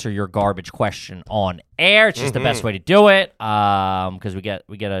will answer your garbage question on air. It's just the best way to do it because we get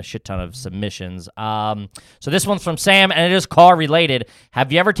a shit ton of submissions. So this one's from Sam, and it is car related.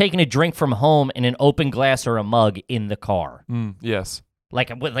 Have you ever taken a drink from home in an open glass or a mug in the car? Yes. Like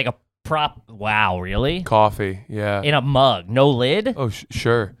a prop? Wow, really? Coffee. Yeah. In a mug, no lid? Oh,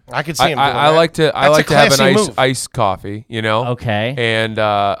 sure. I could see him doing I that. like to That's a have an classy move. iced coffee, you know. Okay. And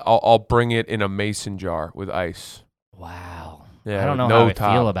I'll bring it in a mason jar with ice. Wow. Yeah, I don't know with no how I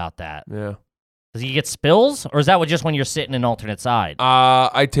top. feel about that. Yeah. Does he get spills, or is that just when you're sitting in alternate side?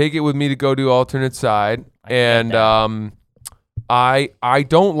 I take it with me to go do alternate side, I get and that. I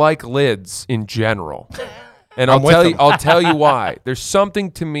don't like lids in general. And I'm with him. I'll tell you why. There's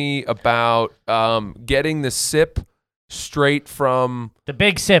something to me about getting the sip straight from The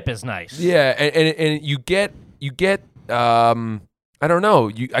big sip is nice. and you get I don't know.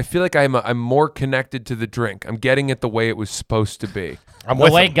 I feel like I'm more connected to the drink. I'm getting it the way it was supposed to be. I'm The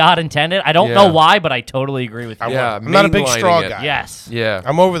with way him. God intended. I don't Yeah. know why, but I totally agree with you. Yeah, I'm not a big mainlining straw it. guy. Yes. Yeah,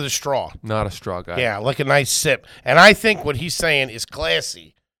 I'm over the straw. not a straw guy. Yeah, like a nice sip. And I think what he's saying is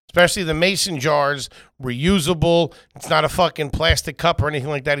classy, especially the mason jars, reusable. It's not a fucking plastic cup or anything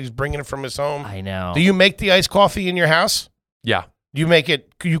like that. He's bringing it from his home. I know. Do you make the iced coffee in your house? Yeah. Do you make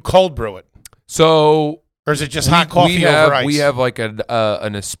it? You cold brew it, So or is it just hot coffee over ice? we have like an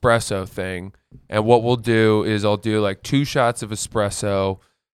espresso thing, and what we'll do is I'll do like 2 shots of espresso,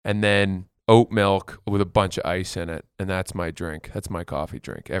 and then oat milk with a bunch of ice in it, and that's my drink. That's my coffee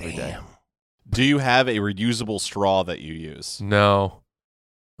drink every day. Do you have a reusable straw that you use? No,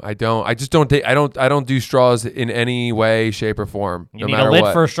 I don't. I just don't take. I don't do straws in any way, shape, or form. You no need matter a lid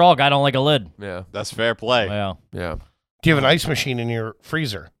what. for a straw. Guy don't like a lid. Yeah, That's fair play. Yeah. yeah. Do you have an ice machine in your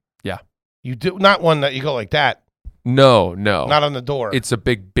freezer? Yeah. You do not one that you go like that. No. Not on the door. It's a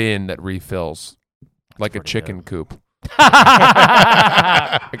big bin that refills, like a pretty chicken coop.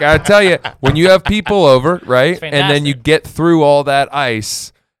 I gotta tell you, when you have people over, right, It's and then fantastic. you get through all that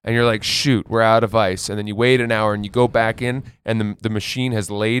ice, and you're like, shoot, we're out of ice, and then you wait an hour and you go back in, and the machine has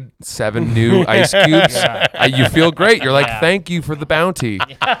laid 7 new ice cubes. You feel great. You're like, thank you for the bounty,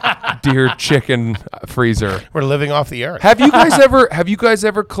 dear chicken freezer. We're living off the earth. Have you guys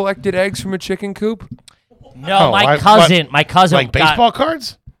ever collected eggs from a chicken coop? No, Oh, my cousin Like got- baseball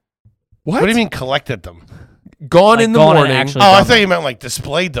cards? What do you mean collected them? Gone Like in the gone and morning. actually- Oh, I done thought you meant like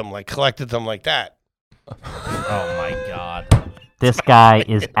displayed them, like collected them like that. Oh my God. This guy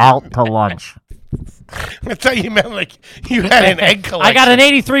is out to lunch. I thought you meant like you had an egg collection. I got an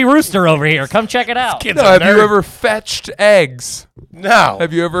 83 rooster over here. Come check it out. Kid's No, a have you nerd. ever fetched eggs? No.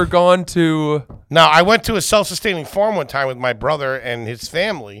 Have you ever gone to? No, I went to a self-sustaining farm one time with my brother and his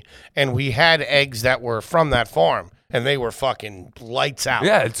family, and we had eggs that were from that farm, and they were fucking lights out.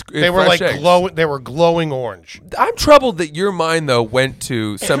 Yeah, They were fresh like eggs. They were glowing orange. I'm troubled that your mind though went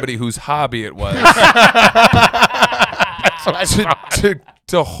to somebody whose hobby it was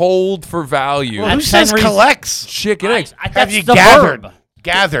to hold for value Well, who That's says Henry's- collects? chicken eggs. I, Have that's you the gathered? verb.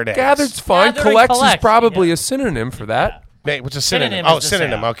 Gathered eggs. Gathered's fine. Gathering Collects is collects, probably yeah. a synonym for that. Wait, what's a synonym? Synonym Oh, is the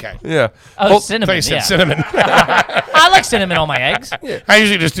synonym. same. Okay. Yeah. Oh, Well, I thought cinnamon. you said Yeah. cinnamon. I like cinnamon on my eggs. I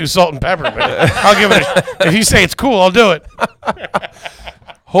usually just do salt and pepper, but I'll give it if you say it's cool, I'll do it.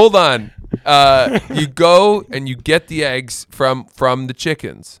 hold on. You go and you get the eggs from the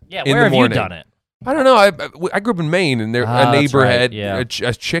chickens. Yeah, in where the have morning. you done it? I don't know. I grew up in Maine, and there Ah, a that's neighbor right, had yeah. a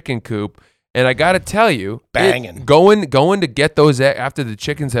chicken coop, and I got to tell you, Banging. going to get those after the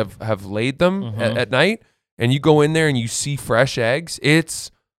chickens have laid them Mm-hmm. at night, and you go in there and you see fresh eggs. It's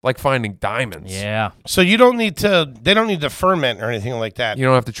like finding diamonds. Yeah. So you don't need to. They don't need to ferment or anything like that. You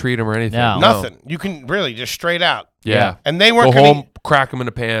don't have to treat them or anything. No. Nothing. You can really just straight out. Yeah. And they Go weren't going home, crack them in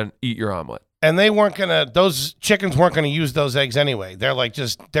a pan, eat your omelet. and they weren't gonna. Those chickens weren't gonna use those eggs anyway. They're like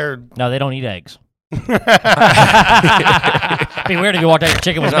they're. No, they don't eat eggs. It'd be weird if you walked out, your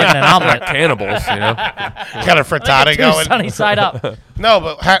chicken was making an omelet. Cannibals, you know. Got a frittata Two going. sunny side up. No,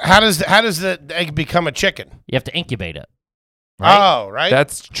 but how does the egg become a chicken? You have to incubate it. Right? Oh, right.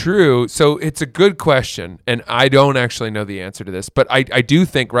 That's true. So it's a good question, and I don't actually know the answer to this, but I do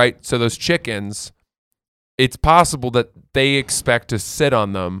think, right, so those chickens, it's possible that they expect to sit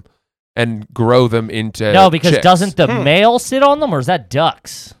on them and grow them into No, because chicks. doesn't the male sit on them, or is that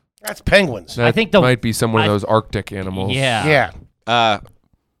ducks? That's penguins. That I think the- might be some one of I- those Arctic animals. Yeah. Yeah.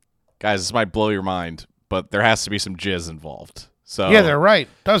 Guys, this might blow your mind, but there has to be some jizz involved. So Yeah, they're right.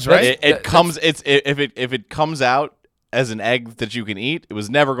 That's right. It comes. If it comes out as an egg that you can eat, it was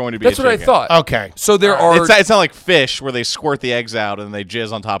never going to be. That's a what I chicken. thought. Okay. So there are It's not like fish where they squirt the eggs out and they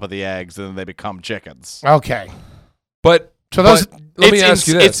jizz on top of the eggs and then they become chickens. Okay. but So those. but let me ask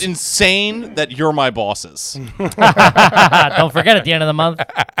you this. It's insane that you're my bosses. Don't forget at the end of the month.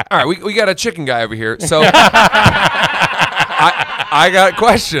 All right, we got a chicken guy over here. So I got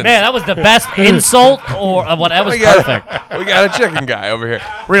questions. Man, that was the best insult or what? That was we got, perfect. we got a chicken guy over here.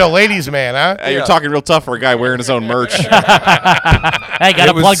 Real ladies man, huh? Hey, you're talking real tough for a guy wearing his own merch. Hey, gotta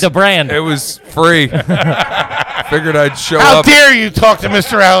It was- plug the brand. It was free. Figured I'd show How up. dare you talk to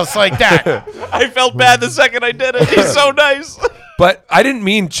Mr. Ellis like that? I felt bad the second I did it. He's so nice. But I didn't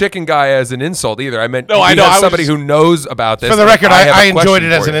mean chicken guy as an insult either. I meant No, we I know, have I was somebody just- who knows about this. For the record, have a I enjoyed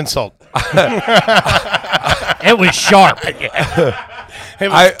question it as for an you. insult. It was sharp. It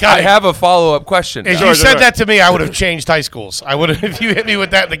was I cutting. have a follow-up question. If though. you said that to me, I would have changed high schools. I would have. If you hit me with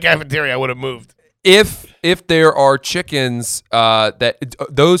that in the cafeteria, I would have moved. If there are chickens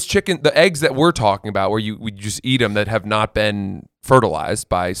the eggs that we're talking about where we just eat them that have not been fertilized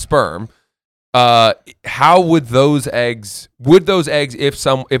by sperm, how would those eggs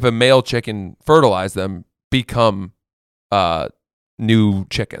if a male chicken fertilized them become new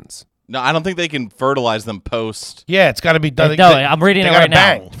chickens? No, I don't think they can fertilize them post. Yeah, it's got to be done. No, I'm reading they it gotta right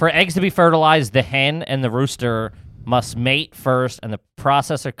now. bang. For eggs to be fertilized, the hen and the rooster must mate first, and this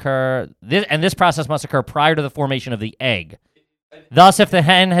process must occur prior to the formation of the egg. Thus, if the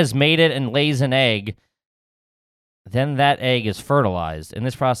hen has mated and lays an egg, then that egg is fertilized. In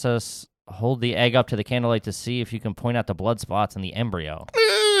this process, hold the egg up to the candlelight to see if you can point out the blood spots in the embryo.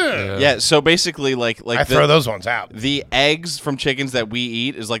 Yeah, so basically, like I throw those ones out. the eggs from chickens that we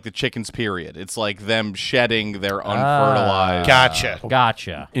eat is like the chickens. Period. It's like them shedding their unfertilized.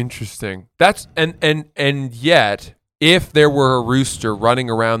 Gotcha. Interesting. That's and yet, if there were a rooster running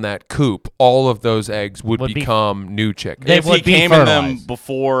around that coop, all of those eggs would become new chickens. They If would he be came in them fertilized.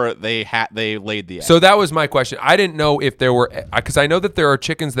 before they laid the egg. So that was my question. I didn't know if there were, because I know that there are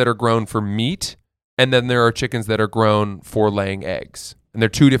chickens that are grown for meat, and then there are chickens that are grown for laying eggs, and they're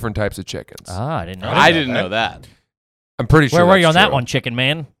two different types of chickens. I didn't know. I didn't know that. I'm pretty sure. Where were you on that's that true. one, chicken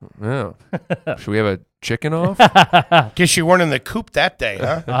man? Yeah. Should we have a chicken off? Guess you weren't in the coop that day,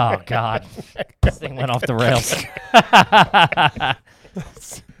 huh? Oh God, this thing went off the rails.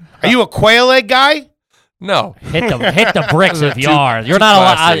 Are you a quail egg guy? No. hit the bricks Those are if you too- are. You're too not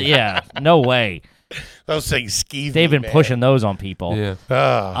allowed. classy. Yeah, no way. Those things skeeve They've me, been man. pushing those on people. Yeah.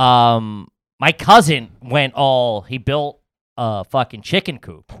 My cousin went all. He built a fucking chicken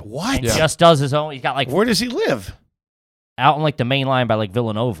coop. What? Yeah. Just does his own. He's got like Where does he live? out in like the main line by like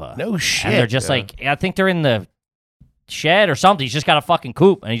Villanova. No shit. And they're just Yeah. like, I think they're in the shed or something. He's just got a fucking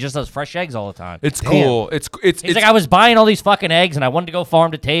coop and he just does fresh eggs all the time. It's cool. It's He's like, I was buying all these fucking eggs and I wanted to go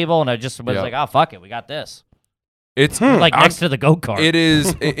farm to table and I just was Yeah. like, oh fuck it, we got this. it's Like I'm- next to the go kart. It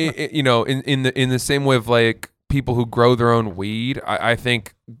is, you know, in the same way of like people who grow their own weed. I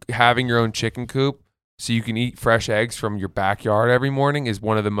think having your own chicken coop so you can eat fresh eggs from your backyard every morning is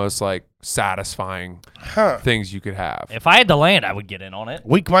one of the most like satisfying things you could have. If I had the land, I would get in on it.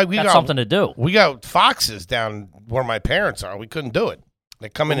 We Got got something to do. We got foxes down where my parents are. We couldn't do it. They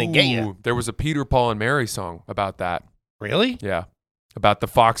come in and get you. Ooh, there was a Peter, Paul, and Mary song about that. Really? Yeah, about the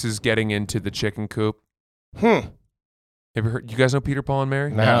foxes getting into the chicken coop. Ever heard? You guys know Peter, Paul, and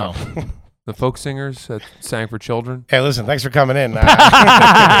Mary? No. The folk singers that sang for children. Hey, listen, thanks for coming in. No,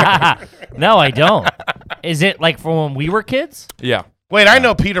 I don't. Is it like from when we were kids? Yeah. Wait, I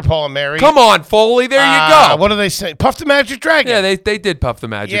know Peter, Paul, and Mary. Come on, Foley. There you go. What do they say? Puff the Magic Dragon. Yeah, they did Puff the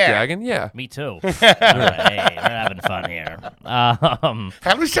Magic Yeah. Dragon. Yeah. Me too. All right, hey, we're having fun here.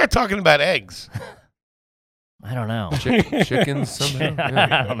 How do we start talking about eggs? I don't know. Chickens somehow. Yeah.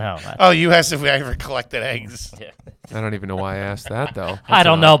 I don't know. Oh, you asked if we ever collected eggs. I don't even know why I asked that though. I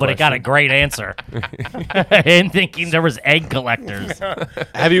don't That's an know, odd but it got a question. great answer. And thinking there was egg collectors.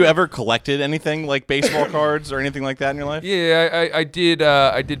 Have you ever collected anything like baseball cards or anything like that in your life? Yeah, I did.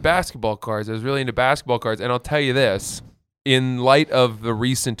 I did basketball cards. I was really into basketball cards, and I'll tell you this: in light of the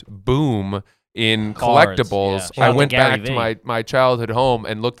recent boom in Cards, collectibles, yeah. Shout I out to went Gary back to V. my childhood home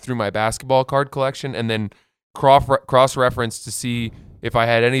and looked through my basketball card collection, and then cross-referenced to see if I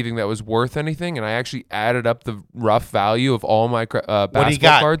had anything that was worth anything, and I actually added up the rough value of all my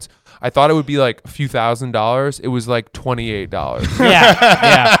basketball cards. I thought it would be like a few $1,000s. It was like $28. Yeah.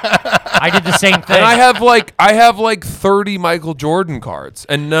 I did the same thing. And I have like 30 Michael Jordan cards,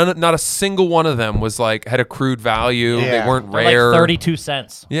 and not a single one of them was like had accrued value. Yeah. They weren't They're rare. like 32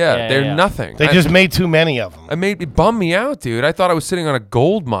 cents. Yeah, they're nothing. They just made too many of them. it bummed me out, dude. I thought I was sitting on a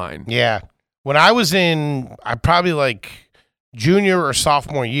gold mine. Yeah. When I was I probably like junior or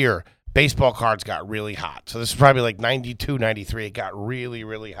sophomore year, baseball cards got really hot. So this is probably like 92, 93. It got really,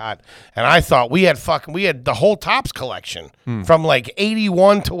 really hot. And I thought we had the whole Topps collection from like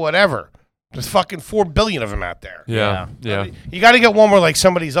 81 to whatever. There's fucking 4 billion of them out there. Yeah. You got to get one where like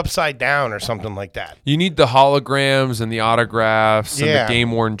somebody's upside down or something like that. You need the holograms and the autographs and Yeah. the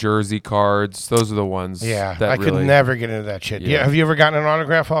game-worn jersey cards. Those are the ones. Yeah, that I really, could never get into that shit. Yeah. Yeah. Have you ever gotten an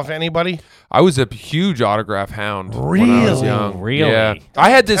autograph off anybody? I was a huge autograph hound when I was Really? young. Really? Yeah. I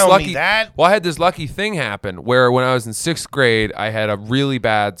had this Tell me lucky. that. Well, I had this lucky thing happen where when I was in 6th grade, I had a really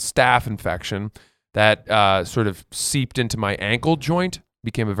bad staph infection that sort of seeped into my ankle joint,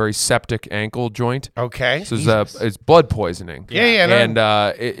 became a very septic ankle joint. Okay. So it's blood poisoning. Yeah, no.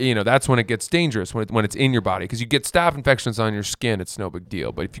 And that's when it gets dangerous when it's in your body, because you get staph infections on your skin, it's no big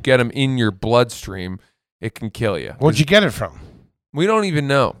deal. But if you get them in your bloodstream, it can kill you. Where'd you get it from? We don't even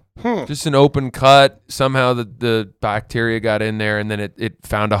know. Just an open cut. Somehow the bacteria got in there, and then it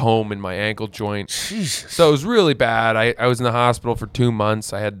found a home in my ankle joint. Jesus. So it was really bad. I was in the hospital for 2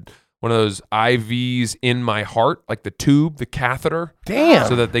 months. I had one of those IVs in my heart, like the tube, the catheter. Damn.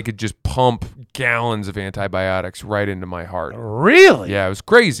 So that they could just pump gallons of antibiotics right into my heart. Really? Yeah, it was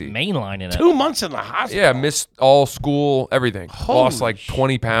crazy. Mainlining it. 2 months in the hospital. Yeah, missed all school, everything. Lost Holy like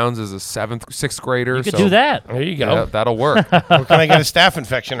 20 pounds as a 6th grader. You could so do that. There you go. Yeah, that'll work. Where can I get a staph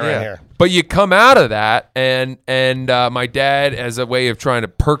infection around here? But you come out of that, and my dad, as a way of trying to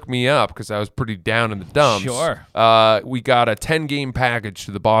perk me up, because I was pretty down in the dumps. Sure. We got a 10-game package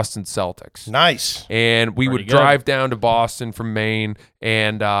to the Boston Celtics. Nice. And we Pretty would good. drive down to Boston from Maine,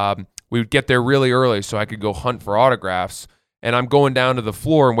 and we would get there really early so I could go hunt for autographs. and I'm going down to the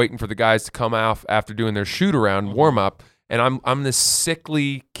floor and waiting for the guys to come off after doing their shoot around warm up, and I'm this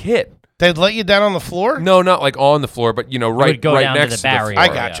sickly kid. They'd let you down on the floor? No, not like on the floor, but right go down to next the to barrier. the I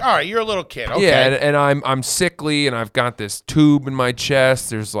floor. got you. All right, you're a little kid. Okay. Yeah, and I'm sickly, and I've got this tube in my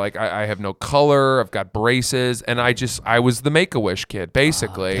chest. There's like I have no color. I've got braces, and I was the Make-A-Wish kid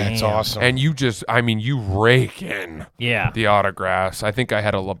basically. That's Damn. awesome. And you rake in Yeah. the autographs. I think I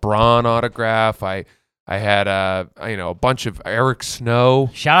had a LeBron autograph. I had a bunch of Eric Snow,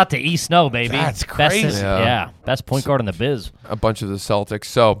 Shout out to E Snow, baby. That's Best crazy. best point guard in the biz. a bunch of the Celtics.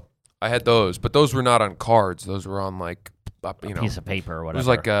 So I had those, but those were not on cards. Those were on like Piece of paper or it whatever. was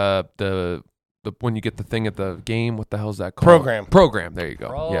like the when you get the thing at the game. What the hell's that called? Program. There you go.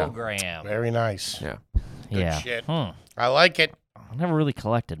 program. Very nice. Yeah. Yeah. shit. Hmm. I like it. I never really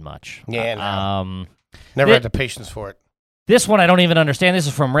collected much. Yeah, no. Thi- Never had the patience for it. This one I don't even understand. This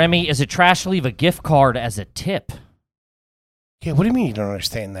is from Remy. Is it trash to leave a gift card as a tip? Yeah, what do you mean you don't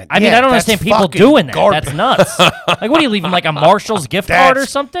understand that? I mean, Yeah, I don't that's understand people fucking doing that. Garbage. That's nuts. Like, what are you leaving, like a Marshall's gift card or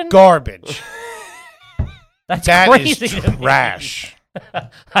That's something? Garbage. That's That crazy. is to me. trash.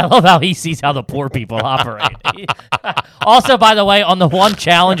 I love how he sees how the poor people operate. Also, by the way, on the one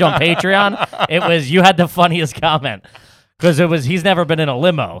challenge on Patreon, it was you had the funniest comment. Because it was, he's never been in a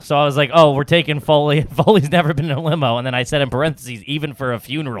limo. So I was like, oh, we're taking Foley. Foley's never been in a limo. And then I said in parentheses, even for a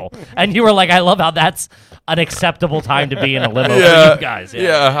funeral. And you were like, I love how that's an acceptable time to be in a limo for you guys.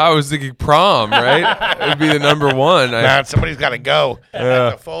 Yeah, I was thinking prom, right? It'd be the number one. Nah, somebody's got to go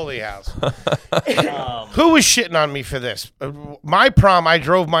at the Foley house. Who was shitting on me for this? My prom, I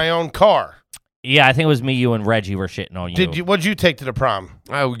drove my own car. Yeah, I think it was me, you, and Reggie were shitting on you. What'd you take to the prom?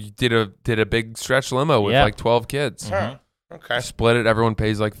 I did a big stretch limo with Yeah. like 12 kids. Huh. Okay. Split it. Everyone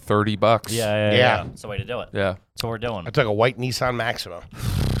pays like $30. Yeah. That's the way to do it. Yeah. That's what we're doing. I took a white Nissan Maxima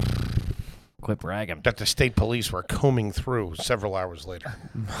Quit bragging. that the state police were combing through several hours later.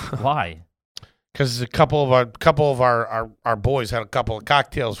 Why? Because a couple of our boys had a couple of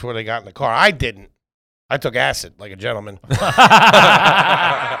cocktails before they got in the car. I didn't. I took acid like a gentleman.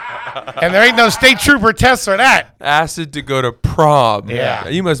 And there ain't no state trooper test for that. Acid to go to prom. Yeah.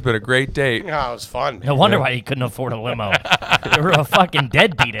 You must have been a great date. Oh, it was fun. No wonder why you couldn't afford a limo. You were a fucking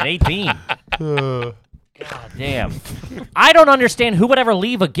deadbeat at 18. God damn. I don't understand who would ever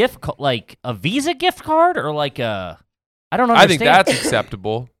leave a gift like a Visa gift card or like a. I don't understand. I think that's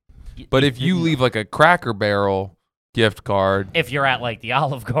acceptable. But if you leave like a Cracker Barrel gift card, if you're at like the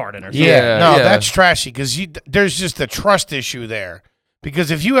Olive Garden or something. Yeah, no, yeah. that's trashy because there's just a trust issue there.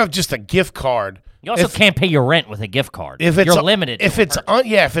 Because if you have just a gift card, You also can't pay your rent with a gift card. if it's you're limited. if to it's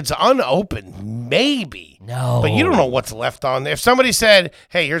if it's unopened, maybe. no, But you don't know what's left on there. If somebody said,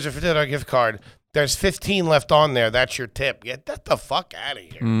 "Hey, here's a $50 gift card," there's 15 left on there. That's your tip. Get the fuck out of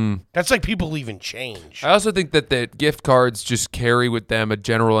here. That's like people leaving change. I also think that the gift cards just carry with them a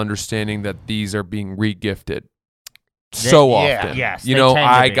general understanding that these are being re-gifted so yeah. often. Yes, you they know, tend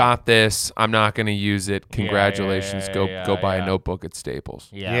to I be. got this. I'm not going to use it. Congratulations. Go buy yeah. a notebook at Staples.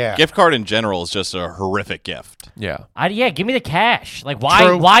 Yeah. Gift card in general is just a horrific gift. Yeah. Give me the cash. Like, why?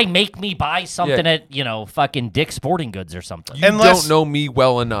 True. Why make me buy something Yeah. at fucking Dick's Sporting Goods or something? You Unless- don't know me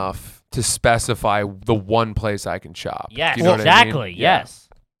well enough to specify the one place I can shop. Yes, Do you know what I mean? exactly. Yeah. Yes,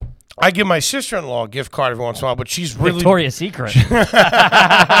 I give my sister-in-law a gift card every once in a while, but she's really Victoria's Secret.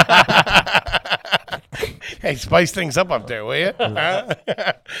 Hey, spice things up there, will you?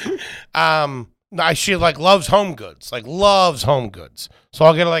 She like loves Home Goods, loves Home Goods. So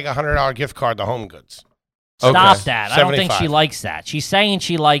I'll get like a $100 gift card to Home Goods. Stop Okay. that. I don't think she 75. likes that. She's saying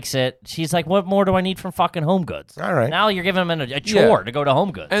she likes it. She's like, what more do I need from fucking Home Goods? All right. Now you're giving them a chore to go to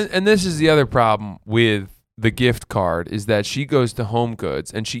Home Goods. And this is the other problem with the gift card is that she goes to Home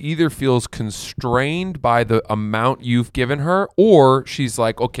Goods and she either feels constrained by the amount you've given her, or she's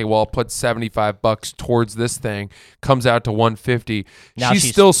like, okay, well, I'll put $75 towards this thing, comes out to $150. Now she's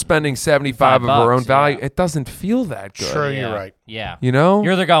she's still spending 75 of her own $5, value. yeah. It doesn't feel that good. Sure, Yeah. you're right. Yeah. You know?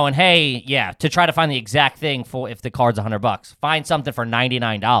 You're either going, hey, to try to find the exact thing for if the card's $100. Find something for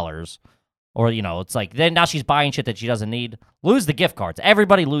 $99. Or, it's like, then now she's buying shit that she doesn't need. Lose the gift cards.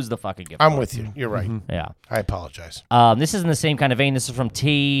 Everybody lose the fucking gift cards. I'm with you. You're right. Yeah. I apologize. This is in the same kind of vein. This is from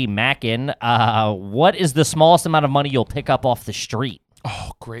T. Mackin. What is the smallest amount of money you'll pick up off the street?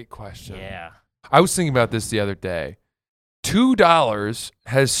 Oh, great question. Yeah. I was thinking about this the other day. $2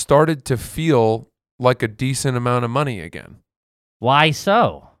 has started to feel like a decent amount of money again. Why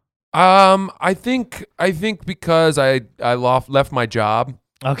so? I think because I left my job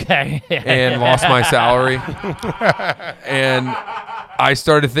Okay. and lost my salary, and I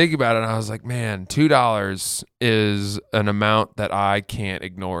started thinking about it, and I was like, man, $2 is an amount that I can't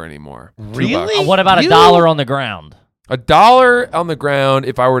ignore anymore. $2. Really? What about You? $1 on the ground? $1 on the ground.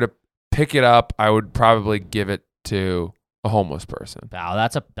 If I were to pick it up, I would probably give it to a homeless person. Wow,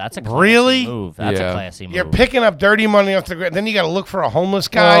 that's a classy Really? move. That's Yeah. a classy move. You're picking up dirty money off the ground. Then you got to look for a homeless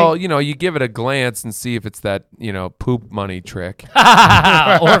guy. Well, you give it a glance and see if it's that, poop money trick.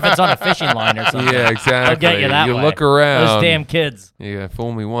 Or if it's on a fishing line or something. Yeah, exactly. They'll get you that way. look around. Those damn kids. Yeah,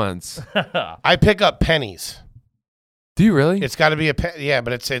 fool me once. I pick up pennies. Do you really? It's got to be a penny. Yeah,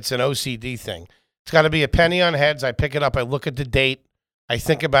 but it's an OCD thing. It's got to be a penny on heads. I pick it up. I look at the date. I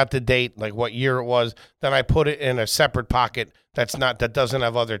think about the date, like what year it was. Then I put it in a separate pocket that doesn't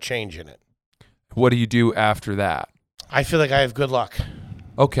have other change in it. What do you do after that? I feel like I have good luck.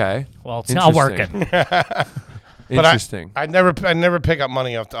 Okay. Well, it's not Interesting. working. But Interesting. I never pick up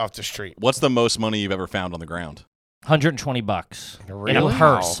money off the street. What's the most money you've ever found on the ground? $120 in a Really?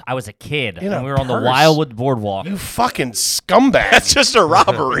 purse. I was a kid, In and a we were on the purse? Wildwood Boardwalk. You fucking scumbag. That's just a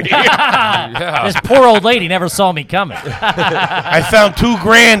robbery. Yeah. This poor old lady never saw me coming. I found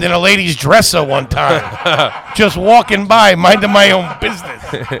 $2,000 in a lady's dresser one time. Just walking by, minding my own business.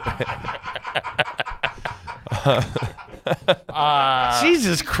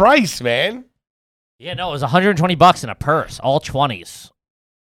 Jesus Christ, man. Yeah, no, it was $120 in a purse, all 20s,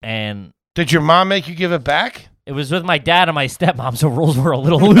 and Did your mom make you give it back? it was with my dad and my stepmom, so rules were a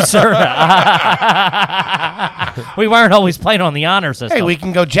little looser. We weren't always playing on the honor system. Hey, we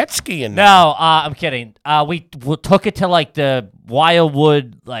can go jet skiing now. No, I'm kidding. We took it to like the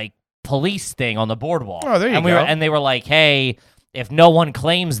Wildwood police thing on the boardwalk. Oh, there you and go. And they were like, "Hey, if no one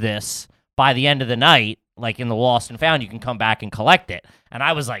claims this by the end of the night, like in the lost and found, you can come back and collect it." And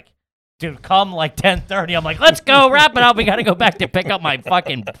I was like, "Dude, come like 10:30." I'm like, "Let's go, wrap it up. We got to go back to pick up my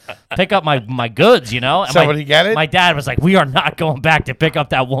my goods, And Somebody get it? My dad was like, "We are not going back to pick up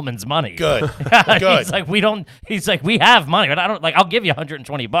that woman's money." Good. Good. He's like, "We don't." He's like, "We have money, but I don't like. I'll give you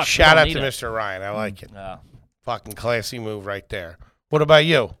 $120." Shout out You to don't need Mr. Ryan. I like it. it. Fucking classy move right there. What about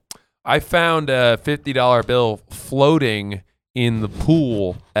you? I found a $50 bill floating in the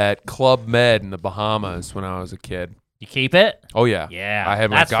pool at Club Med in the Bahamas when I was a kid. You keep it? Oh yeah, Yeah. I had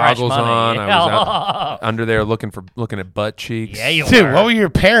my that's fresh goggles money. on. I was Yeah. under there looking at butt cheeks. Yeah, you Dude, were. what were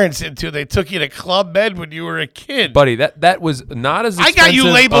your parents into? They took you to Club Med when you were a kid. buddy. That was not as. I got you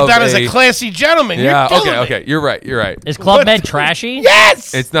expensive labeled of down as a classy gentleman. Yeah. You're killing Okay. me. You're right. You're right. Is Club What? Med trashy?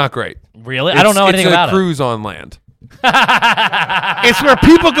 Yes! It's not great. Really? I don't know anything it's about a cruise on land. It's where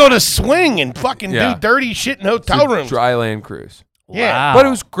people go to swing and fucking Yeah. do dirty shit in It's hotel a rooms. dry land cruise. Yeah. Wow. But it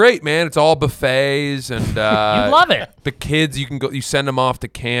was great, man. It's all buffets and You love it. the kids. You can go. You send them off to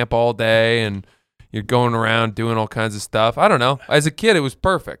camp all day, and you're going around doing all kinds of stuff. I don't know. As a kid, it was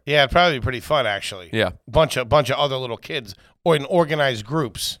perfect. Yeah, it'd probably be pretty fun actually. Yeah. Bunch of other little kids or in organized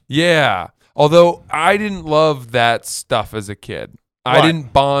groups. Yeah. Although I didn't love that stuff as a kid. I What?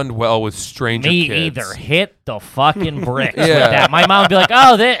 didn't bond well with stranger Me kids. either. Hit the fucking bricks with Yeah. that. My mom would be like,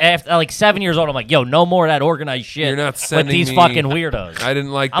 "Oh, after like 7 years old." I'm like, "Yo, no more of that organized shit You're not with sending these me- fucking weirdos." I didn't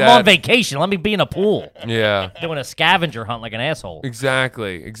like I'm that. on vacation. Let me be in a pool Yeah. doing a scavenger hunt like an asshole.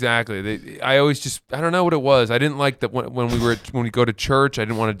 Exactly. I always I don't know what it was. I didn't like that when we go to church. I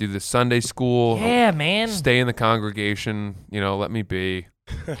didn't want to do the Sunday school. Yeah, man. Stay in the congregation. Let me be.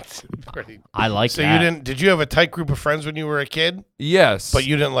 Pretty. I like So that. did you have a tight group of friends when you were a kid? Yes. But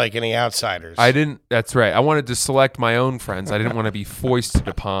you didn't like any outsiders. I didn't. That's right. I wanted to select my own friends. I didn't want to be foisted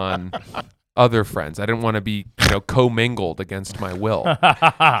upon other friends. I didn't want to be, commingled against my will.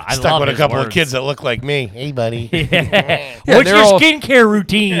 I Stuck love with a his couple of words. kids that look like me. Hey, buddy. Yeah. Yeah, What's they're your all- skincare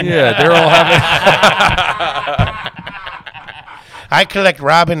routine? Yeah, they're all having. I collect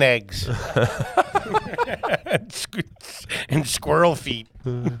robin eggs and squirrel feet.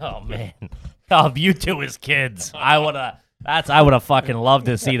 Oh man. Oh, you two as kids. I would have fucking loved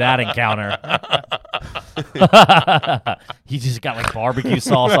to see that encounter. You just got like barbecue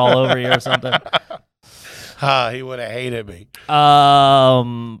sauce all over you or something. He would have hated me.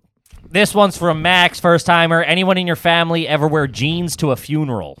 This one's from Max, first timer. Anyone in your family ever wear jeans to a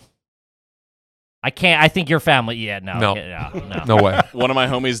funeral? I can't. I think your family. Yeah, no. No. No. No way. One of my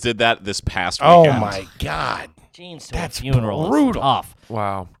homies did that this past Oh weekend. my god. Jeans to That's a funeral. brutal. Is tough.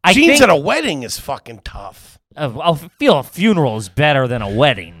 Wow. I Jeans think at a wedding is fucking tough. I feel a funeral is better than a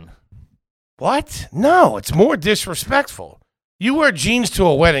wedding. What? No, it's more disrespectful. You wear jeans to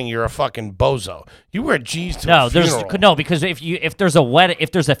a wedding, you're a fucking bozo. You wear jeans to No, a funeral. because if there's a wedding,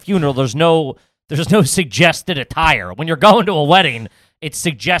 if there's a funeral, there's no suggested attire. When you're going to a wedding, it's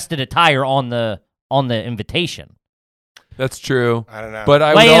suggested attire on the invitation. That's true. I don't know. But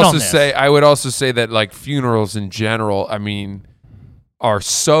I Weigh in would on also this. say that like funerals in general, I mean, are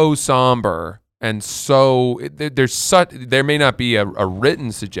so somber And so there may not be a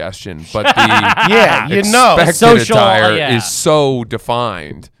written suggestion, but the Yeah, you know. expected Social, attire yeah. is so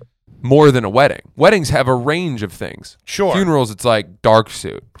defined more than a wedding. Weddings have a range of things. Sure. Funerals, it's like dark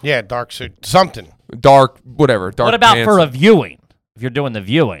suit, Yeah, dark suit, something. dark whatever. Dark What about pants. for a viewing? If you're doing the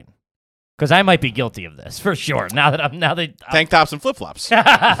viewing, because I might be guilty of this for sure. Now that Tank tops and flip flops. No,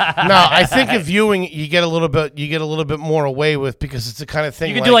 I think if viewing, you get a little bit more away with because it's the kind of thing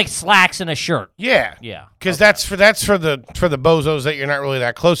you can do like slacks and a shirt. yeah. Yeah, Because that's for the bozos that you're not really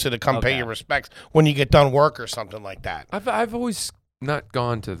that close to come pay Okay. your respects when you get done work or something like that. I've always not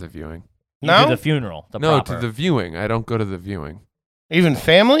gone to the viewing. You No? do the funeral. The No, proper. to the viewing. I don't go to the viewing. Even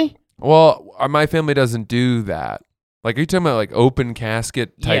family? Well, my family doesn't do that. Like, are you talking about like open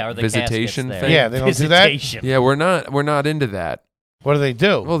casket type yeah, or the visitation caskets there. thing? Yeah, they don't do that? Visitation. Yeah, we're not into that. What do they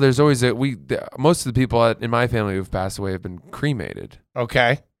do? Well, there's always most of the people in my family who've passed away have been cremated.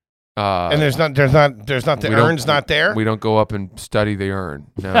 Okay. And And the we urn's don't- not there? We don't go up and study the urn.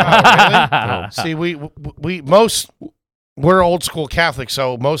 No. Oh, really? See, we're old school Catholic,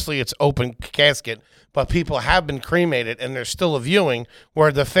 so mostly it's open casket, but people have been cremated and there's still a viewing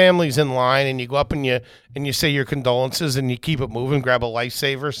where the family's in line and you go up and you say your condolences and you keep it moving, grab a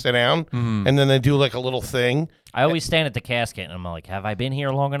lifesaver, sit down, and then they do like a little thing. I always stand at the casket and I'm like, have I been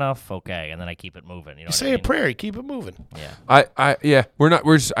here long enough? Okay, and then I keep it moving. You know You what say I a mean? prayer, you keep it moving. Yeah. I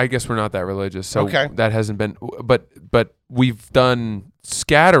guess we're not that religious. So Okay. that hasn't been, but we've done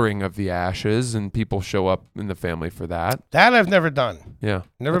scattering of the ashes and people show up in the family for that. That I've never done. Yeah.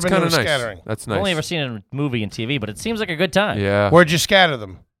 Never That's been to kinda a nice. scattering. That's I've nice. only ever seen it in a movie and TV, but it seems like a good time. Yeah. Where'd you scatter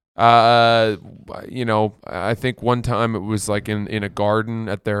them? I think one time it was like in a garden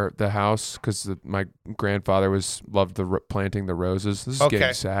at the house because my grandfather loved planting the roses. This is Okay.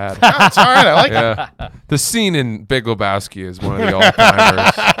 getting sad. It's all right. I like it. Yeah, the scene in Big Lebowski is one of the all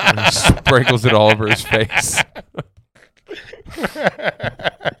timers. He sprinkles it all over his face.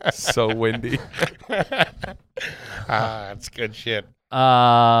 So windy. That's good shit.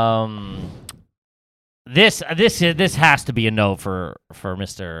 This has to be a no for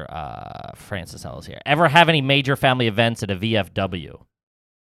Mr. Francis Ellis here. Ever have any major family events at a VFW?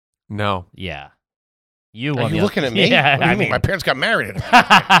 No. Yeah. You Are on you the- looking at me? Yeah, What do you I mean? My parents got married.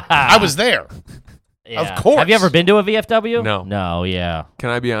 I was there. Yeah. course. Have you ever been to a VFW? No. No, yeah. Can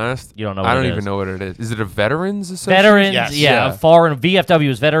I be honest? You don't know I what don't it even is. know what it is. Is it a veterans association? Veterans, Yes. yeah, Yeah. of foreign VFW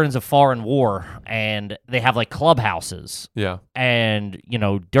is Veterans of Foreign War, and they have like clubhouses, Yeah. and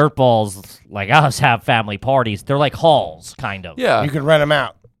dirtballs like us have family parties. They're like halls, kind of. Yeah. You could rent them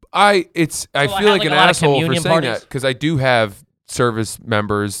out. I I feel had, like like, an a lot of asshole for communion saying parties. that because I do have service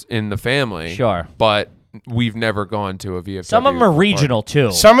members in the family. Sure. But we've never gone to a VFW. Some of them are party. regional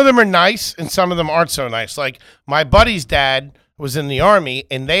too. Some of them are nice, and some of them aren't so nice. Like my buddy's dad was in the Army,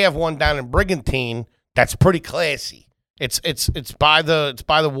 and they have one down in Brigantine that's pretty classy. It's by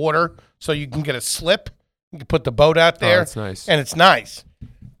the water, so you can get a slip. You can put the boat out there. that's nice. And it's nice.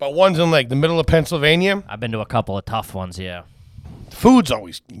 But one's in like the middle of Pennsylvania. I've been to a couple of tough ones. Yeah, Food's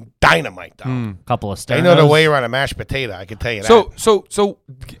always dynamite, though. Hmm. a couple of They stenos. know the way around a mashed potato. I can tell you that. So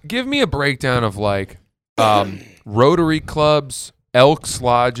give me a breakdown of like Rotary clubs, Elks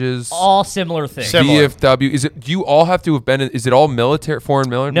lodges, all similar things. Similar. VFW. Do you all have to have been? Is it all military, foreign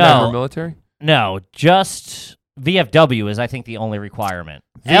military? No. military. No, just VFW is I think the only requirement.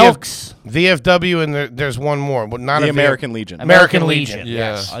 VF Elks, VFW, and there's one more, but not The a American Legion. American Legion.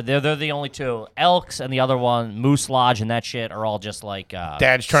 Yeah. Yes. they're the only two. Elks and the other one, Moose Lodge and that shit are all just like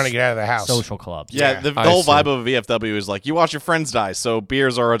Dad's trying to get out of the house. social clubs. Yeah, the I whole see. vibe of a VFW is like you watch your friends die, so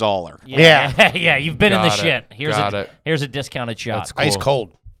beers are $1. Yeah, yeah. You've been in the Got it. shit. Got it. Here's a discounted shot. That's cool. Ice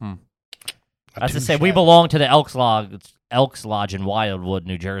cold. That's to say, we belong to the Elks Lodge in Wildwood,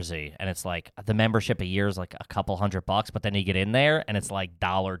 New Jersey, and it's like the membership a year is like a couple $100, but then you get in there and it's like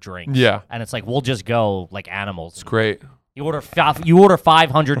 $1 drinks. Yeah. and it's like we'll just go like animals. Great. You order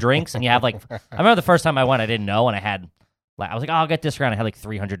 500 drinks, and you have like I remember the first time I went, I didn't know, and I was like, oh, I'll get this round. I had like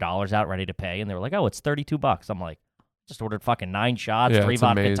 $300 out ready to pay, and they were like, oh, it's $32. I'm like, just ordered fucking 9 shots, Yeah, 3 it's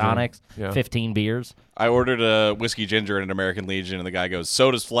vodka amazing. tonics, Yeah. 15 beers. I ordered a whiskey ginger and an American Legion, and the guy goes,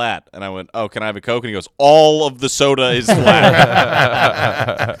 "Soda's flat." And I went, "Oh, can I have a Coke?" And he goes, "All of the soda is flat."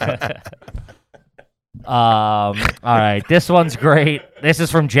 All right, this one's great. This is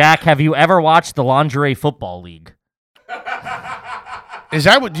from Jack. Have you ever watched the Lingerie Football League? Is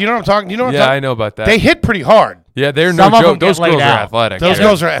that what? Do you know what I'm talking? Do you know what I'm Yeah, talking? I know about that. They hit pretty hard. yeah, they're Some no of them joke. get Those laid girls are out. athletic. Those Yeah.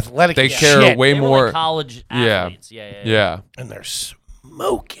 girls are athletic. They as care shit. way They were more. like college Yeah. athletes. Yeah. Yeah. And they're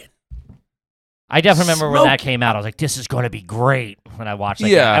smoking. I definitely remember when that came out. I was like, this is going to be great. when I watched.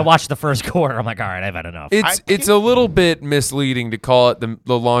 Yeah. I watched the first quarter. I'm like, all right, I've had enough. It's a little bit misleading to call it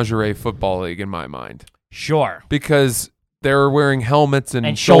the lingerie football league in my mind, Sure. because they're wearing helmets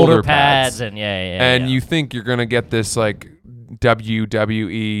and shoulder pads and and you think you're gonna get this like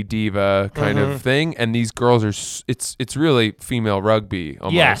WWE diva kind of thing, and these girls are it's really female rugby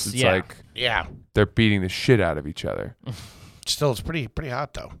almost. Yes, it's yeah. like Yeah. they're beating the shit out of each other. Still, it's pretty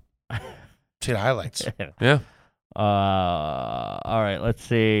hot though. See the highlights. Yeah. All right, let's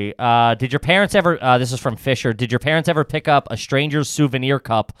see. Did your parents ever? This is from Fisher. Did your parents ever pick up a stranger's souvenir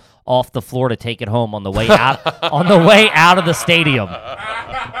cup off the floor to take it home on the way out? On the way out of the stadium,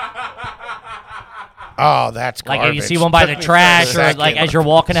 Oh, that's like garbage. if you see one by Took the me trash, for a or second. like as you're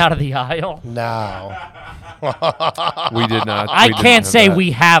walking out of the aisle. No. We did not. I we didn't can't have say that.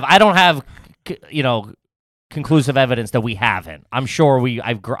 we have. I don't have, conclusive evidence that we haven't. I'm sure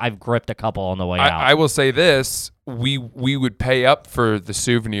I've gripped a couple on the way out. I will say this: we would pay up for the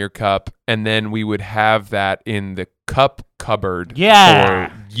souvenir cup, and then we would have that in the cup cupboard Yeah.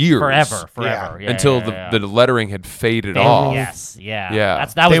 for years, forever. Yeah, until yeah. the lettering had faded They- off. Yes, yeah. Yeah. That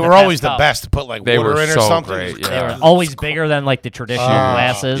was They the were best always the cup. best to put like They water were in or so something. great, Just yeah. They were always bigger than like the traditional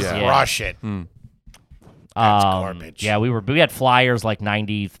glasses. yeah. Yeah. Crush it. That's garbage. Yeah, we had Flyers like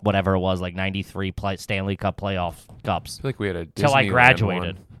 90 whatever it was, like 93 Stanley Cup playoff cups I feel like we had a till I Disneyland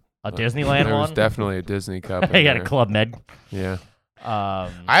graduated. one. A Disneyland There was one. definitely a Disney cup. in They had a there. Club Med. Yeah.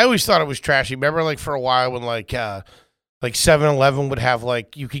 I always thought it was trashy. Remember, like for a while when like 7-Eleven would have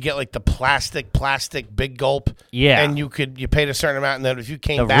like you could get like the plastic big gulp. Yeah. And you paid a certain amount, and then if you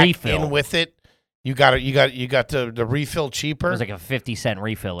came The back refill. in with it, you got the refill cheaper. It was like a 50-cent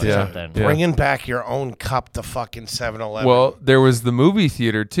refill or Yeah. something. Yeah. Bringing back your own cup to fucking 7-Eleven. Well, there was the movie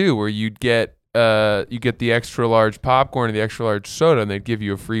theater too, where you get the extra large popcorn and the extra large soda, and they'd give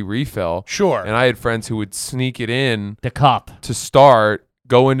you a free refill. sure. And I had friends who would sneak it in The cup. to start,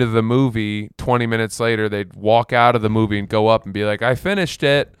 go into the movie. 20 minutes later, they'd walk out of the movie and go up and be like, "I finished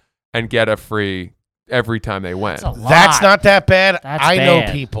it," and get a free every time they went. That's a lot. That's not that bad. That's I know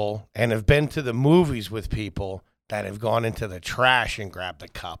bad. people and have been to the movies with people that have gone into the trash and grabbed the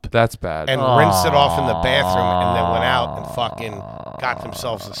cup That's bad. and rinsed it off in the bathroom and then went out and fucking got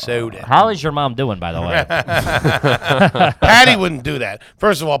themselves a soda. How is your mom doing, by the way? Patty wouldn't do that.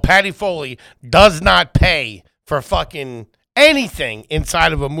 First of all, Patty Foley does not pay for fucking anything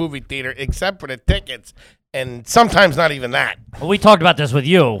inside of a movie theater except for the tickets, and sometimes not even that. Well, we talked about this with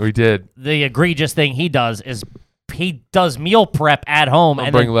you. we did. The egregious thing he does is he does meal prep at home I'll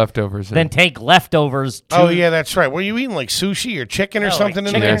and bring then, leftovers. then take leftovers to Oh yeah, that's right. Were you eating like sushi or chicken or No, like something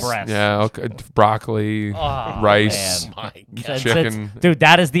in chicken there? breast. Yeah, okay. Broccoli, Oh, rice. man. My It's- chicken. dude,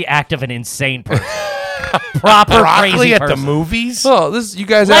 that is the act of an insane person. Proper broccoli crazy at the person. movies. Well, this you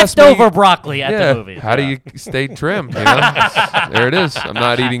guys asked Leftover me. broccoli at Yeah. the movies. How do you stay trim? You know? There it is. I'm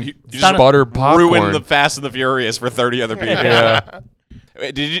not eating You just buttered popcorn. Ruin the Fast and the Furious for 30 other people. Yeah.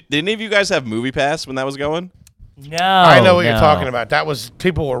 Wait, did any of you guys have Movie Pass when that was going? No, I know what you're no. talking about. That was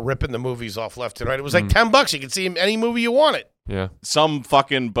people were ripping the movies off left and right. It was like $10. You could see any movie you wanted. Yeah. Some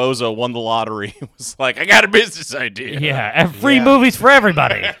fucking bozo won the lottery. Was like, I got a business idea. Yeah, and free Yeah. movies for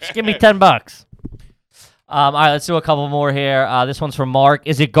everybody. Just give me $10. All right, let's do a couple more here. This one's from Mark.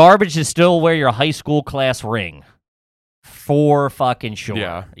 Is it garbage to still wear your high school class ring? For fucking sure.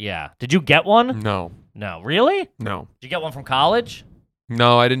 Yeah. Yeah. Did you get one? No. No. Really? No. Did you get one from college?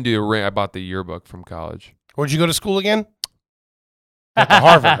 No, I didn't do the ring. I bought the yearbook from college. Where'd you go to school again? At the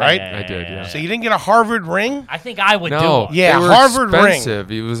Harvard, right? I did, yeah. So you didn't get a Harvard ring? I think I would do No. one. Yeah, they were Harvard ring.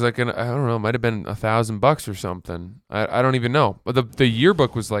 expensive. It was like I don't know. It might have been $1,000 or something. I don't even know. But the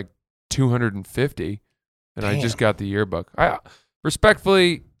yearbook was like $250, and I just got the yearbook. I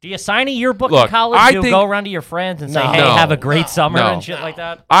respectfully. Do you sign a yearbook in Look, college? I Do you think- go around to your friends and say, No. hey, No. have a great summer No. and shit like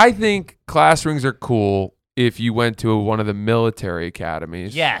that? I think class rings are cool if you went to one of the military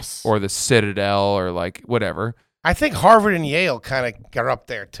academies. Yes. Or the Citadel or like whatever. I think Harvard and Yale kind of got up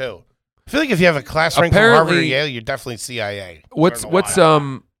there too. I feel like if you have a class ring from Harvard or Apparently- Yale, you're definitely CIA. What's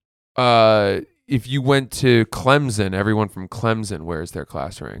if you went to Clemson, everyone from Clemson wears their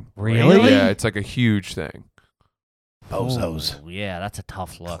class ring. Really? Yeah, it's like a huge thing. Bozos. Ooh, yeah, that's a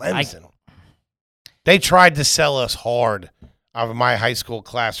tough look. Clemson. They tried to sell us hard of my high school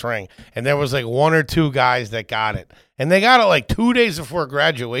class ring, and there was like one or two guys that got it, and they got it like 2 days before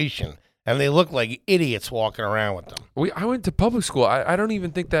graduation, and they looked like idiots walking around with them. I went to public school. I don't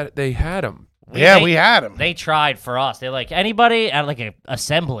even think that they had them. We had them. They tried for us. They're like, anybody at like an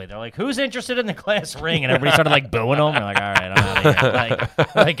assembly, they're like, who's interested in the class ring? And everybody started like booing them. They're like, all right, I'm out of here.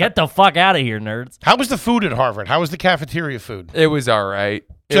 Like, get the fuck out of here, nerds. How was the food at Harvard? How was the cafeteria food? It was all right.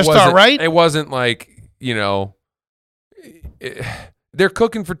 Just wasn't- all right? It wasn't like, they're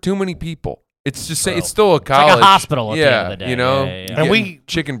cooking for too many people. It's just it's still a college. It's like a hospital at the end of the day. You know, Yeah. And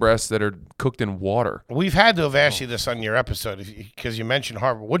chicken breasts that are cooked in water. We've had to have asked you this on your episode because you mentioned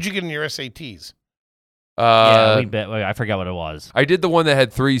Harvard. What'd you get in your SATs? I forgot what it was. I did the one that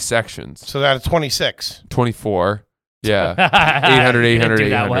had 3 sections. So that's 26. 24. Yeah. 800, 800,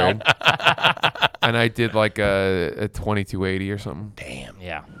 800. And I did like a 2280 or something. Damn.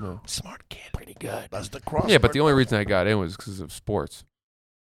 Yeah. Smart kid. Pretty good. That's the cross. Yeah, but the only reason I got in was because of sports.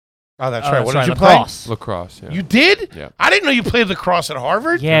 Oh, that's right. What did you lacrosse. play? Lacrosse, yeah. You did? Yeah. I didn't know you played lacrosse at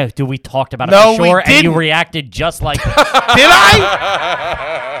Harvard. Yeah, dude, we talked about it No, for we sure, and you didn't. reacted just like Did I?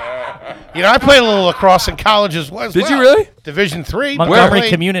 You know, I played a little lacrosse in college as well. Did you really? Division III. Montgomery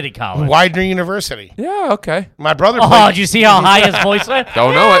Community College. Widener University. Yeah, okay. My brother Oh, played. did you see how high his voice went?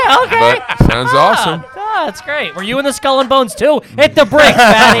 Don't know it, Okay. but sounds awesome. Ah, that's great. Were you in the Skull and Bones too? Hit the bricks,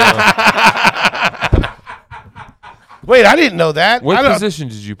 Patty. Wait, I didn't know that. What I don't- position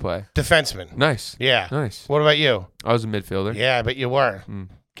did you play? Defenseman. Nice. Yeah. Nice. What about you? I was a midfielder. Yeah, I bet you were.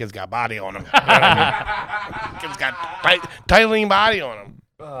 Kid's got body on him. You know what I mean? Kid's got tight lean body on him.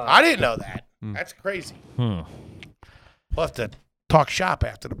 I didn't know that. That's crazy. We'll have to talk shop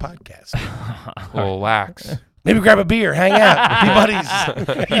after the podcast. A little lax. Maybe grab a beer, hang out, be buddies.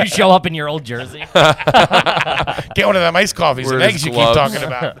 You show up in your old jersey. Get one of them iced coffees and Wear his eggs you keep gloves. talking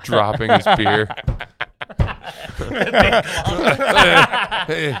about. Dropping his beer.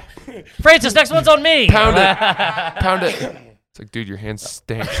 Francis, next one's on me. Pound it. Pound it. It's like, dude, your hands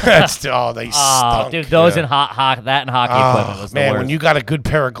stink. That's they Oh, stunk. dude, those Yeah. in hockey equipment was the Man, worst. when you got a good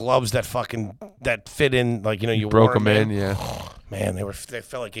pair of gloves that fit in, like you Broke wore them in, yeah. Man, they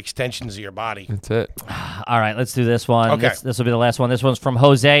felt like extensions of your body. That's it. All right, let's do this one. Okay. This will be the last one. This one's from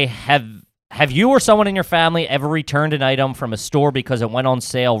Jose. Have you or someone in your family ever returned an item from a store because it went on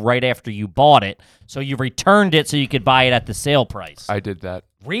sale right after you bought it? So you returned it so you could buy it at the sale price. I did that.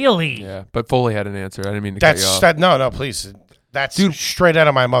 Really? Yeah. But Foley had an answer. I didn't mean to cut you off. No, please. That's straight out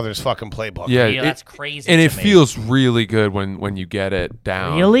of my mother's fucking playbook. Yeah. Yeah, that's crazy. And to it me. feels really good when you get it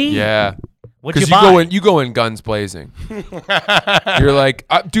down. Really? Yeah. What'd you Because buy? you go in guns blazing. You're like,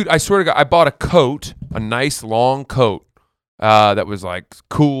 dude, I swear to God, I bought a coat, a nice long coat that was like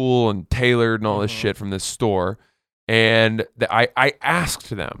cool and tailored and all this shit from this store. And I asked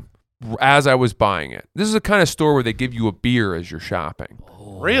them as I was buying it. This is the kind of store where they give you a beer as you're shopping.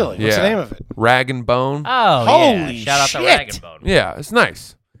 Really? What's the Yeah. name of it? Rag and Bone. Oh, Holy yeah. Shout out to shit. Rag and Bone. Yeah, it's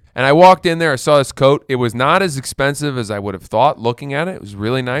nice. And I walked in there, I saw this coat. It was not as expensive as I would have thought looking at it. It was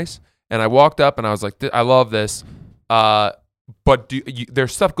really nice. And I walked up and I was like, I love this. But their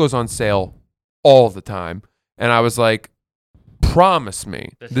stuff goes on sale all the time. And I was like, promise me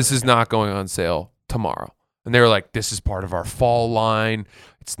this is not going on sale tomorrow. And they were like, this is part of our fall line.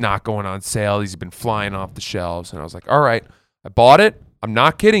 It's not going on sale. These have been flying off the shelves. And I was like, all right, I bought it. I'm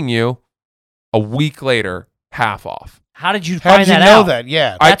not kidding you. A week later, half off. How did you How find did you that know out? that?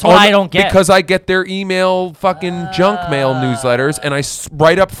 Yeah. That's what I don't get. Because I get their email fucking junk mail newsletters, and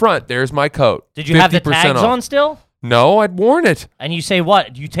right up front, there's my coat. Did you have the 50% tags off. on still? No, I'd worn it. And you say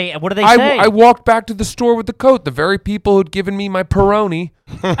what? You take? What do they say? I walked back to the store with the coat. The very people who'd given me my Peroni,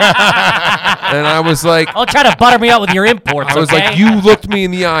 and I was like, I'll try to butter me up with your imports. I was okay? like, you looked me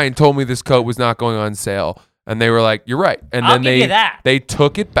in the eye and told me this coat was not going on sale, and they were like, you're right. And I'll then give you that. they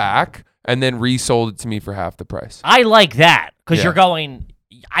took it back and then resold it to me for half the price. I like that because Yeah. you're going.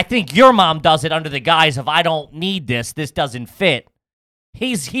 I think your mom does it under the guise of I don't need this. This doesn't fit.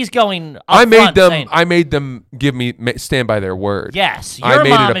 He's going. I upfront saying, made them stand by their word. yes, I your made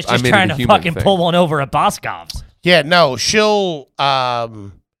it mom a- is I just made it trying a to human fucking thing. pull one over at Boscov's. Yeah, no, she'll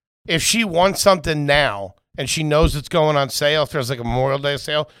if she wants something now and she knows it's going on sale, if there's like a Memorial Day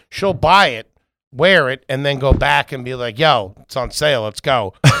sale, she'll buy it, wear it, and then go back and be like, yo, it's on sale, let's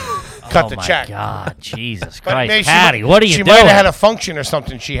go. Cut the check. Oh my God, Jesus But Christ, maybe Patty, what are you she doing? might have had a function or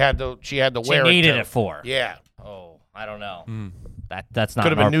something she had to she wear needed to. it for. Yeah. Oh, I don't know. That's not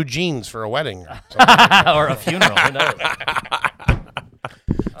Could have been our- new jeans for a wedding. or a funeral. Who knows?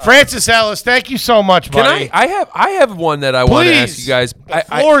 Francis Ellis, thank you so much, Can buddy. I have one that I want to ask Please. you guys. The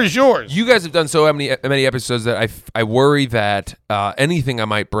floor is yours. You guys have done so many episodes that I worry that anything I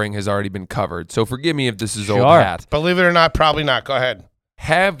might bring has already been covered. So forgive me if this is old Sure. hat. Believe it or not, probably not. Go ahead.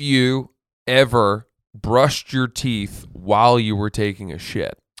 Have you ever brushed your teeth while you were taking a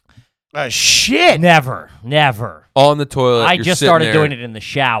shit Shit. Never. on the toilet? I you're just sitting started there, doing it in the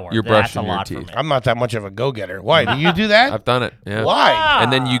shower. You're That's brushing a your lot for teeth. me. I'm not that much of a go-getter. Why? Do you do that? I've done it. Yeah. Why?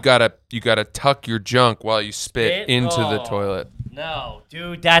 And then you gotta tuck your junk while you spit Spit? into the Oh. toilet. No,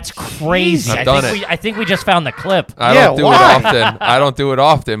 dude, that's crazy. I've done I think we just found the clip. I Yeah, don't do why? it often. I don't do it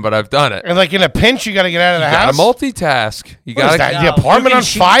often, but I've done it. And like in a pinch, you got to get out of the You gotta house. multitask. You What is gotta. that? The apartment on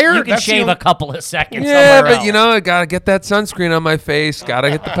fire? You can That's the shave only- a couple of seconds. Yeah, somewhere but you else. know, I gotta get that sunscreen on my face. Gotta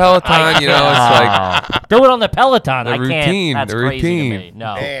hit the Peloton. You know, it's like Do it on the Peloton. The I can't. routine, That's the crazy to routine. me.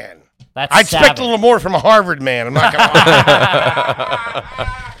 No, Man. that's I expect savage. a little more from a Harvard man. I'm not going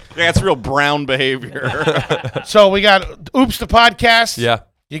to Yeah, that's real brown behavior. lie. So we got Oops the podcast. yeah.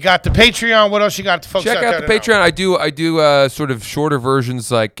 You got the Patreon. What else you got? Folks Check out the there to know? Patreon. I do sort of shorter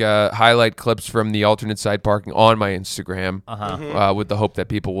versions, like highlight clips from the alternate side parking on my Instagram, with the hope that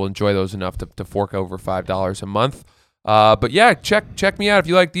people will enjoy those enough to fork over $5 a month. But yeah, check me out if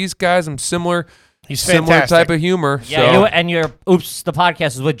you like these guys. I'm similar fantastic. type of humor. Yeah, so. you, and your Oops, the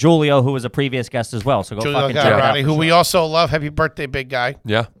podcast is with Julio, who was a previous guest as well. So go Julio fucking check it out. Gallerati, who we also love. Happy birthday, big guy.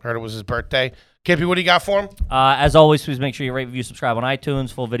 Yeah. Heard it was his birthday. Kippy, what do you got for him? As always, please make sure you rate, review, subscribe on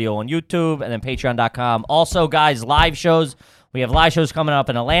iTunes, full video on YouTube, and then patreon.com. Also, guys, live shows. We have live shows coming up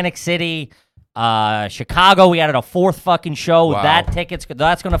in Atlantic City, Chicago. We added a fourth fucking show. Wow. That's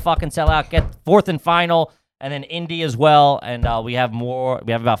going to fucking sell out. Get fourth and final. And then Indy as well. And we have more.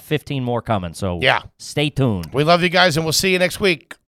 We have about 15 more coming. So Yeah. stay tuned. We love you guys, and we'll see you next week.